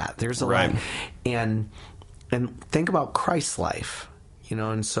in that. There's a lot, and think about Christ's life,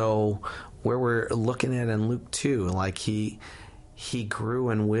 and so where we're looking at in Luke 2, like he he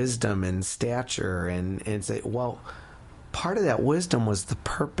grew in wisdom and stature, and say, well, part of that wisdom was the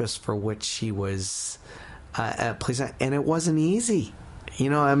purpose for which he was placed on, and it wasn't easy.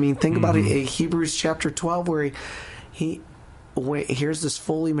 I mean, think about it. Hebrews chapter 12, where here's this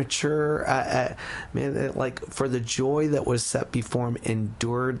fully mature man, like for the joy that was set before him,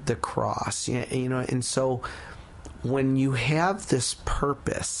 endured the cross. And so when you have this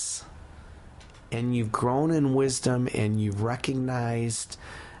purpose, and you've grown in wisdom, and you've recognized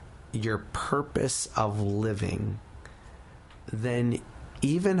your purpose of living, then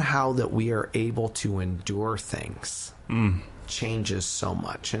even how that we are able to endure things changes so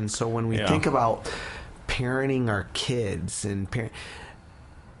much. And so when we think about parenting our kids, and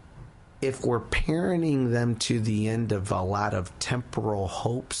if we're parenting them to the end of a lot of temporal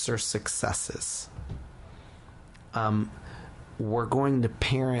hopes or successes, we're going to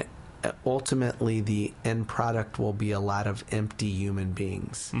parent. Ultimately, the end product will be a lot of empty human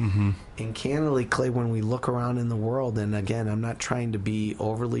beings. And candidly, Clay, when we look around in the world, and again, I'm not trying to be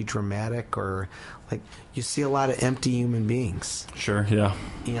overly dramatic, or like, you see a lot of empty human beings. Sure, yeah.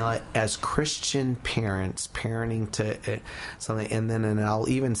 As Christian parents, parenting to something, and I'll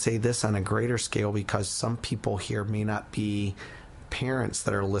even say this on a greater scale, because some people here may not be parents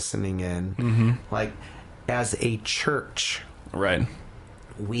that are listening in. Like, as a church, right,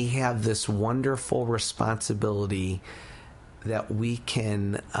 we have this wonderful responsibility that we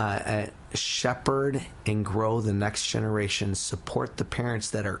can shepherd and grow the next generation, support the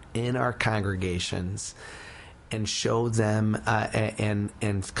parents that are in our congregations, and show them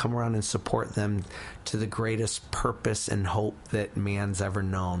and come around and support them to the greatest purpose and hope that man's ever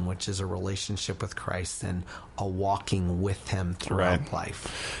known, which is a relationship with Christ and a walking with him throughout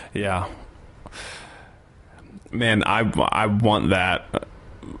life. Yeah. Man, I want that,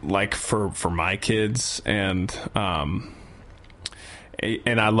 like, for my kids, and I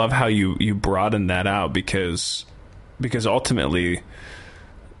love how you broaden that out, because ultimately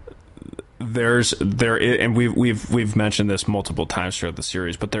and we've mentioned this multiple times throughout the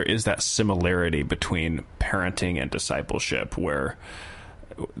series, but there is that similarity between parenting and discipleship, where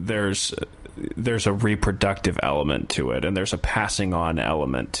there's a reproductive element to it, and there's a passing on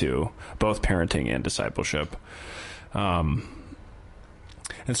element to both parenting and discipleship. And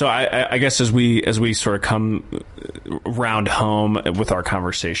so I guess as we sort of come round home with our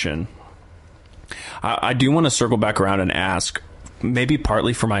conversation, I do want to circle back around and ask, maybe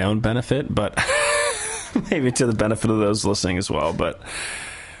partly for my own benefit, but maybe to the benefit of those listening as well. But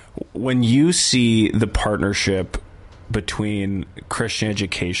when you see the partnership between Christian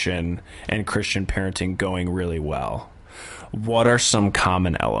education and Christian parenting going really well, what are some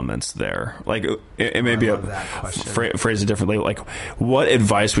common elements there? Like, it may be phrase it differently. Like, what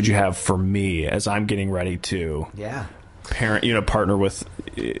advice would you have for me as I'm getting ready to parent, partner with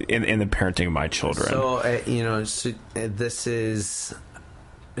in the parenting of my children?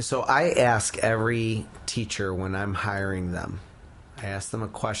 So I ask every teacher when I'm hiring them, I ask them a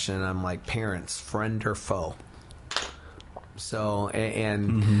question, and I'm like, parents, friend or foe? So,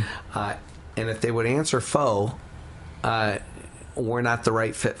 and if they would answer foe, we're not the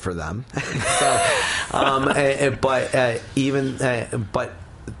right fit for them. But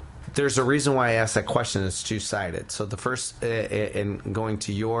there's a reason why I asked that question. It's two-sided. So the first, and going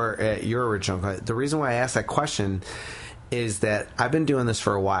to your original, the reason why I asked that question is that I've been doing this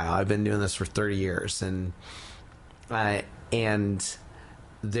for a while. I've been doing this for 30 years, and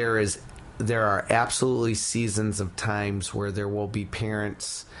there are absolutely seasons of times where there will be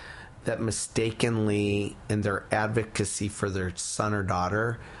parents that mistakenly, in their advocacy for their son or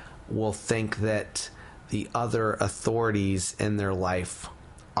daughter, will think that the other authorities in their life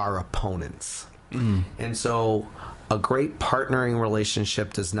are opponents. And so a great partnering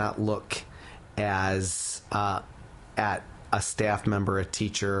relationship does not look as at a staff member, a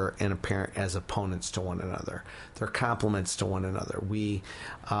teacher, and a parent as opponents to one another. They're complements to one another. We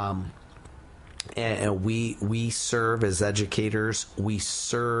serve as educators. We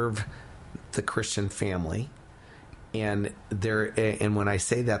serve the Christian family, and when I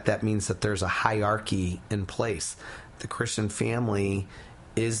say that, that means that there's a hierarchy in place. The Christian family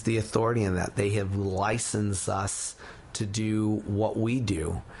is the authority in that. They have licensed us to do what we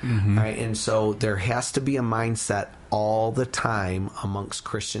do, right? And so there has to be a mindset all the time amongst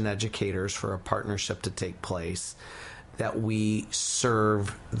Christian educators for a partnership to take place, that we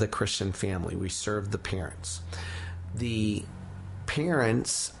serve the Christian family. We serve the parents. The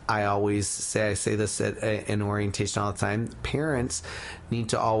parents, I say this in orientation all the time, parents need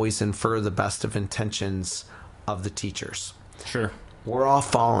to always infer the best of intentions of the teachers. Sure. We're all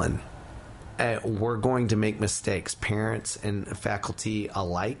fallen. we're going to make mistakes, parents and faculty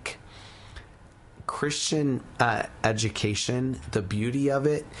alike. Christian education, the beauty of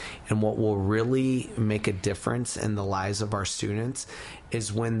it, and what will really make a difference in the lives of our students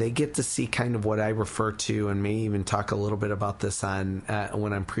is when they get to see kind of what I refer to, and may even talk a little bit about this on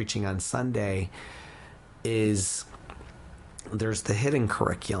when I'm preaching on Sunday, is there's the hidden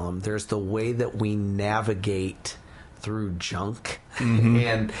curriculum. There's the way that we navigate through junk.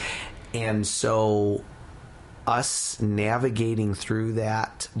 And so us navigating through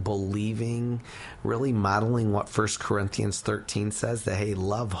that, believing, really modeling what 1 Corinthians 13 says, that, hey,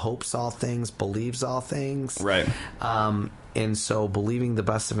 love hopes all things, believes all things. Right. And so believing the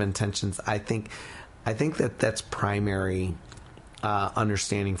best of intentions, I think that that's primary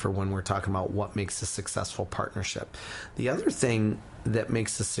understanding for when we're talking about what makes a successful partnership. The other thing that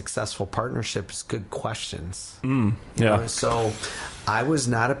makes a successful partnership is good questions. You know, so I was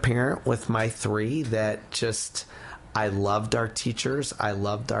not a parent with my 3 that just, I loved our teachers. I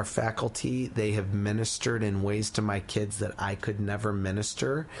loved our faculty. They have ministered in ways to my kids that I could never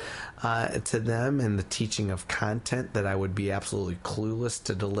minister to them, and the teaching of content that I would be absolutely clueless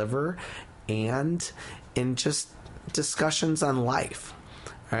to deliver, and in just discussions on life.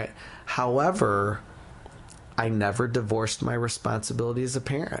 All right. However, I never divorced my responsibility as a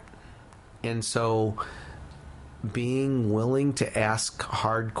parent. And so being willing to ask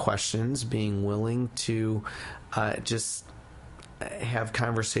hard questions, being willing to just have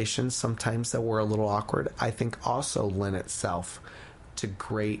conversations sometimes that were a little awkward, I think also lend itself to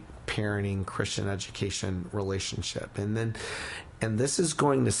great parenting, Christian education relationship. And this is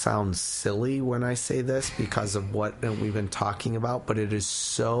going to sound silly when I say this because of what we've been talking about, but it is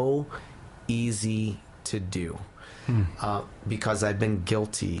so easy to do because I've been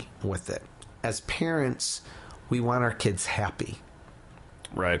guilty with it. As parents, we want our kids happy.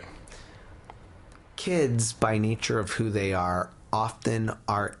 Right. Kids, by nature of who they are, often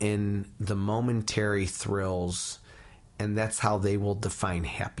are in the momentary thrills, and that's how they will define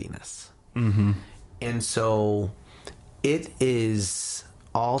happiness. And so it is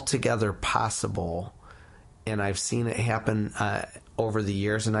altogether possible, and I've seen it happen over the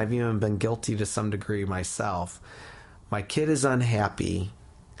years, and I've even been guilty to some degree myself. My kid is unhappy,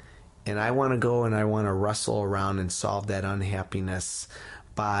 and I want to go and I want to wrestle around and solve that unhappiness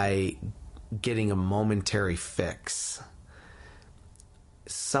by getting a momentary fix.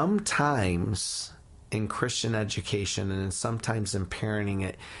 Sometimes in Christian education and sometimes in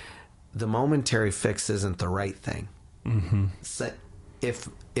parenting, the momentary fix isn't the right thing. So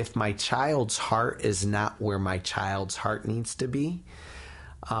if my child's heart is not where my child's heart needs to be,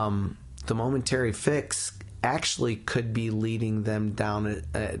 the momentary fix actually could be leading them down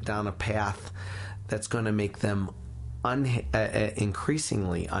a path that's going to make them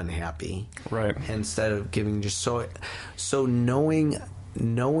increasingly unhappy. Right. Instead of giving just so knowing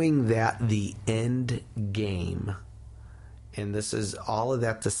that the end game, and this is all of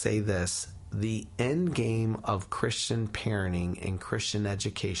that to say this, the end game of Christian parenting and Christian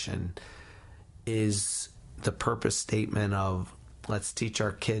education is the purpose statement of, let's teach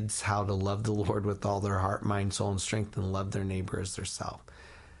our kids how to love the Lord with all their heart, mind, soul, and strength, and love their neighbor as their self.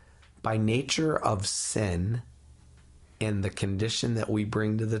 By nature of sin and the condition that we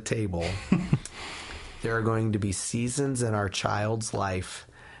bring to the table, there are going to be seasons in our child's life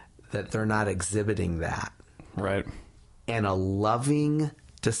that they're not exhibiting that. Right. And a loving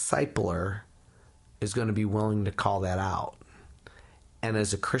discipler is going to be willing to call that out. And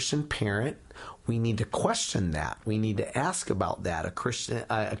as a Christian parent, we need to question that. We need to ask about that. A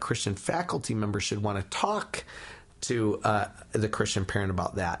Christian faculty member should want to talk to the Christian parent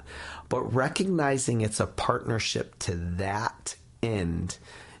about that. But recognizing it's a partnership to that end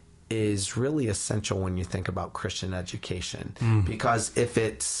is really essential when you think about Christian education. Because if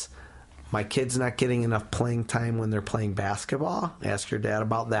it's, my kid's not getting enough playing time when they're playing basketball, ask your dad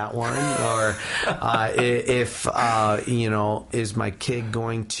about that one. Or if, is my kid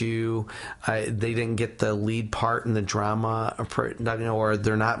going to, they didn't get the lead part in the drama, or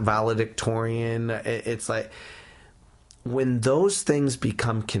they're not valedictorian. It's like, when those things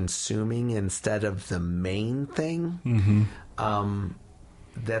become consuming instead of the main thing,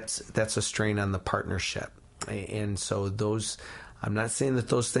 that's a strain on the partnership. And so I'm not saying that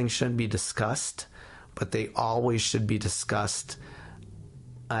those things shouldn't be discussed, but they always should be discussed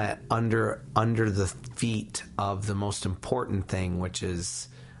under the feet of the most important thing, which is,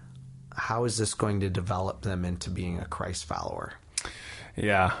 how is this going to develop them into being a Christ follower?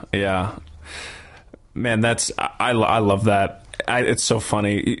 Yeah. Man, I love that. It's so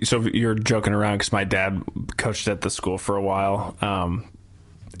funny. So you're joking around because my dad coached at the school for a while.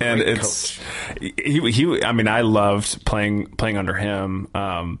 And he, I mean, I loved playing under him.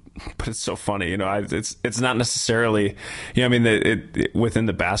 But it's so funny, you know, it's not necessarily, you know, I mean, within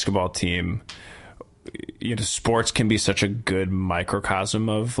the basketball team, you know, sports can be such a good microcosm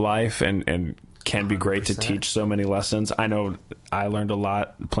of life and can be great 100%. To teach so many lessons. I know I learned a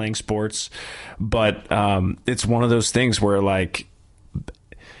lot playing sports, but it's one of those things where, like,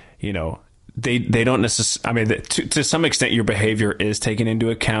 you know, they don't necessarily, I mean, to some extent your behavior is taken into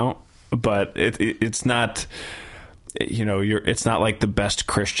account, but it's not, you know, it's not like the best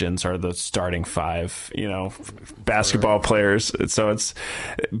Christians are the starting five, you know, basketball players. So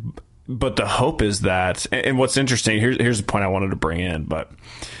but the hope is that, and what's interesting, here's the point I wanted to bring in, but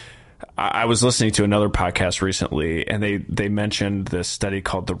I was listening to another podcast recently, and they mentioned this study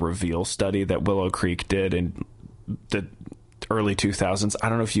called the Reveal study that Willow Creek did in the early 2000s. I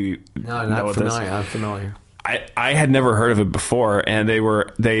don't know if you know what this is. I'm familiar. I had never heard of it before, and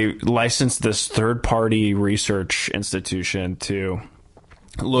they licensed this third-party research institution to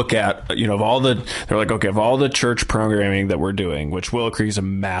look at, you know, they're like, okay, of all the church programming that we're doing, which Willow Creek is a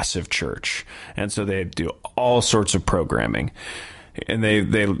massive church, and so they do all sorts of programming, and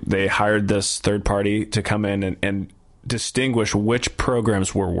they hired this third party to come in and distinguish which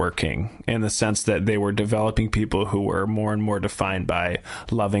programs were working, in the sense that they were developing people who were more and more defined by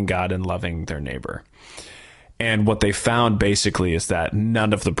loving God and loving their neighbor. And what they found basically is that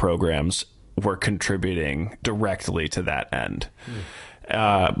none of the programs were contributing directly to that end.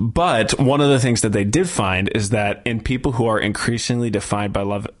 But one of the things that they did find is that in people who are increasingly defined by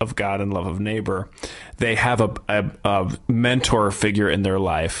love of God and love of neighbor, they have a mentor figure in their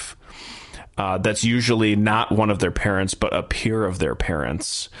life that's usually not one of their parents, but a peer of their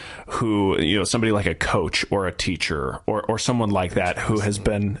parents, who, you know, somebody like a coach or a teacher or someone like that who has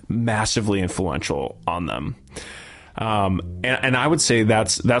been massively influential on them. And I would say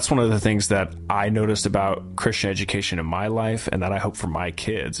that's one of the things that I noticed about Christian education in my life, and that I hope for my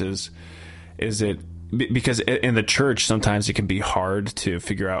kids is it, because in the church, sometimes it can be hard to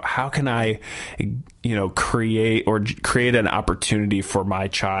figure out, how can I, you know, create an opportunity for my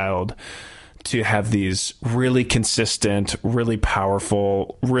child to have these really consistent, really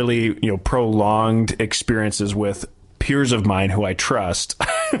powerful, really, you know, prolonged experiences with peers of mine who I trust,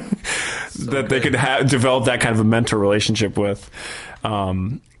 that they could develop that kind of a mentor relationship with.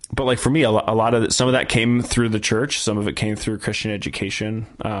 But like for me, some of that came through the church, some of it came through Christian education.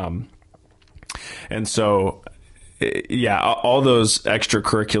 And so, yeah, all those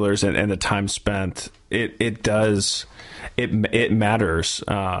extracurriculars and the time spent, it matters,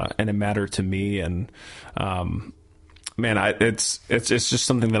 and it mattered to me. And, man, it's just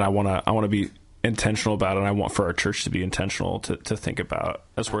something that I want to be intentional about, and I want for our church to be intentional to think about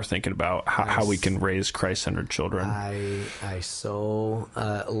as we're thinking about how we can raise Christ-centered children. I so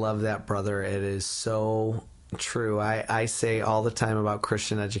love that, brother. It is so true. I say all the time about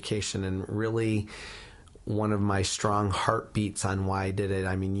Christian education, and really one of my strong heartbeats on why I did it.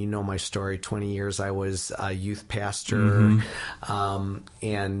 I mean, you know my story. 20 years I was a youth pastor. Mm-hmm.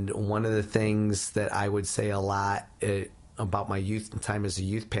 And one of the things that I would say a lot about my youth time as a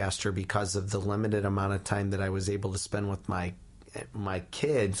youth pastor, because of the limited amount of time that I was able to spend with my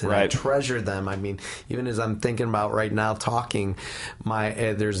kids, and right. I treasure them. I mean, even as I'm thinking about right now talking,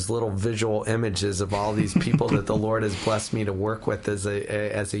 there's little visual images of all these people that the Lord has blessed me to work with as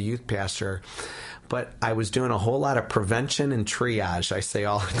a youth pastor. But I was doing a whole lot of prevention and triage, I say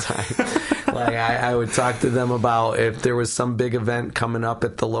all the time. Like I would talk to them about if there was some big event coming up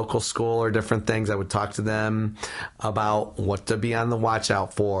at the local school or different things. I would talk to them about what to be on the watch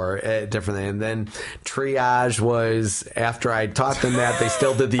out for, different things. And then triage was, after I taught them that, they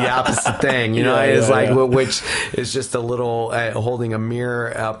still did the opposite thing. You know, which is just a little holding a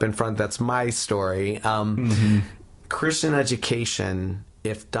mirror up in front. That's my story. Christian education,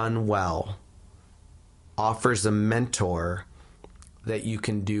 if done well, offers a mentor that you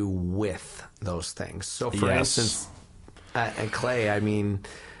can do with those things. So, for instance, Clay, I mean,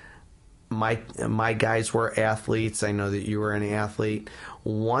 my guys were athletes. I know that you were an athlete.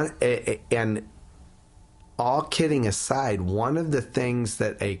 And all kidding aside, one of the things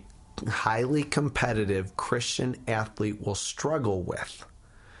that a highly competitive Christian athlete will struggle with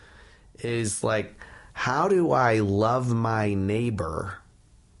is, like, how do I love my neighbor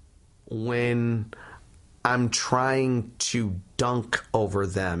when I'm trying to dunk over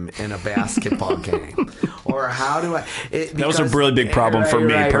them in a basketball game? Or how do I... that was a really big problem for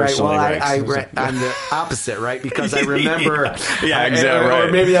me personally. Right. Well, I'm the opposite, right? Because I remember... exactly.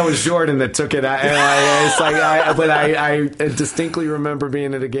 Or maybe that was Jordan that took it. I distinctly remember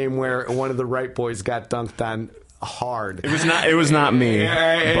being at a game where one of the Wright boys got dunked on hard. It was not me.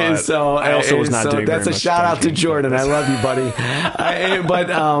 But So I also was not doing that's very a much shout out to dunking. Jordan. I love you, buddy.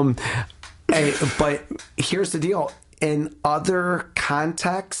 But here's the deal. In other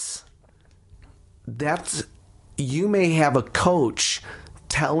contexts, you may have a coach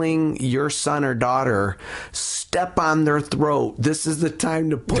telling your son or daughter, step on their throat. This is the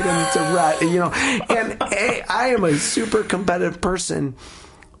time to put them to rest. And I am a super competitive person,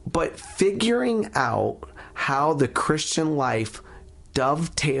 but figuring out how the Christian life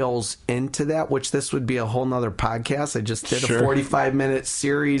dovetails into that, which this would be a whole nother podcast. I just did a 45-minute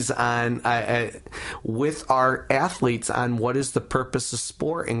series on with our athletes on what is the purpose of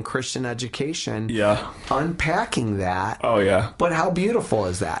sport and Christian education. Yeah. Unpacking that. Oh, yeah. But how beautiful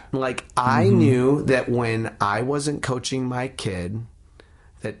is that? Like, I knew that when I wasn't coaching my kid,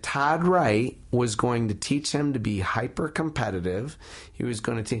 that Todd Wright was going to teach him to be hyper competitive. He was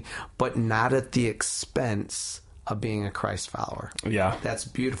going to teach, but not at the expense of being a Christ follower. Yeah. That's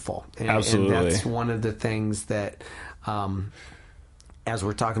beautiful. Absolutely. And that's one of the things that, as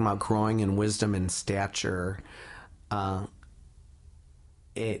we're talking about growing in wisdom and stature, that's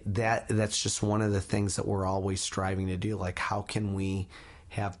just one of the things that we're always striving to do. Like, how can we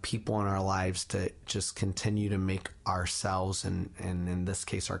have people in our lives to just continue to make ourselves and in this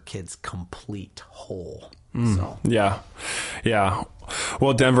case our kids complete, whole. So Yeah.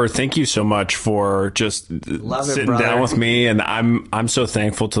 Well, Denver, thank you so much for just sitting down with me, and I'm so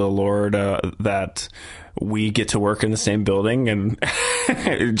thankful to the Lord that we get to work in the same building, and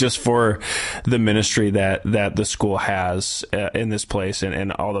just for the ministry that the school has in this place,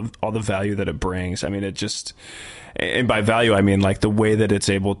 and all the value that it brings. I mean, it just, and by value I mean like the way that it's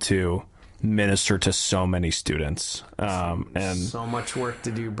able to minister to so many students. And so much work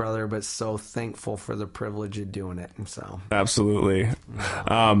to do, brother, but so thankful for the privilege of doing it. And so absolutely.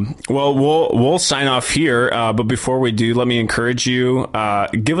 Well, we'll sign off here. But before we do, let me encourage you,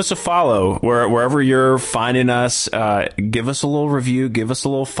 give us a follow wherever you're finding us. Give us a little review, give us a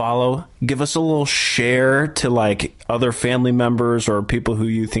little follow, give us a little share to like other family members or people who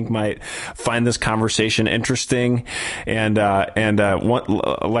you think might find this conversation interesting. And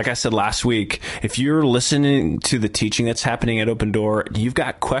like I said last week, if you're listening to the teaching that's happening at Open Door, you've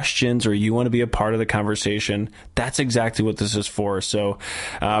got questions or you want to be a part of the conversation, that's exactly what this is for. So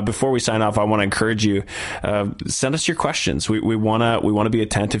before we sign off, I want to encourage you, send us your questions. We want to be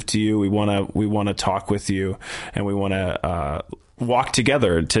attentive to you. We want to talk with you, and we want to walk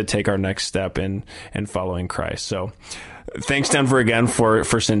together to take our next step in following Christ. So thanks, Denver, again for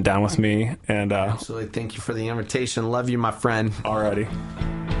sitting down with me. And absolutely, thank you for the invitation. Love you, my friend. Alrighty.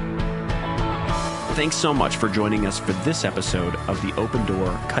 Thanks so much for joining us for this episode of the Open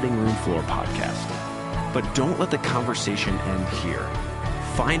Door Cutting Room Floor podcast. But don't let the conversation end here.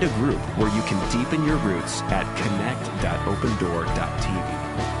 Find a group where you can deepen your roots at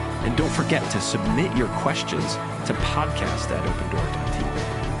connect.opendoor.tv. And don't forget to submit your questions to podcast@opendoor.tv.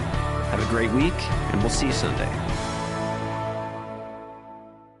 Have a great week, and we'll see you Sunday.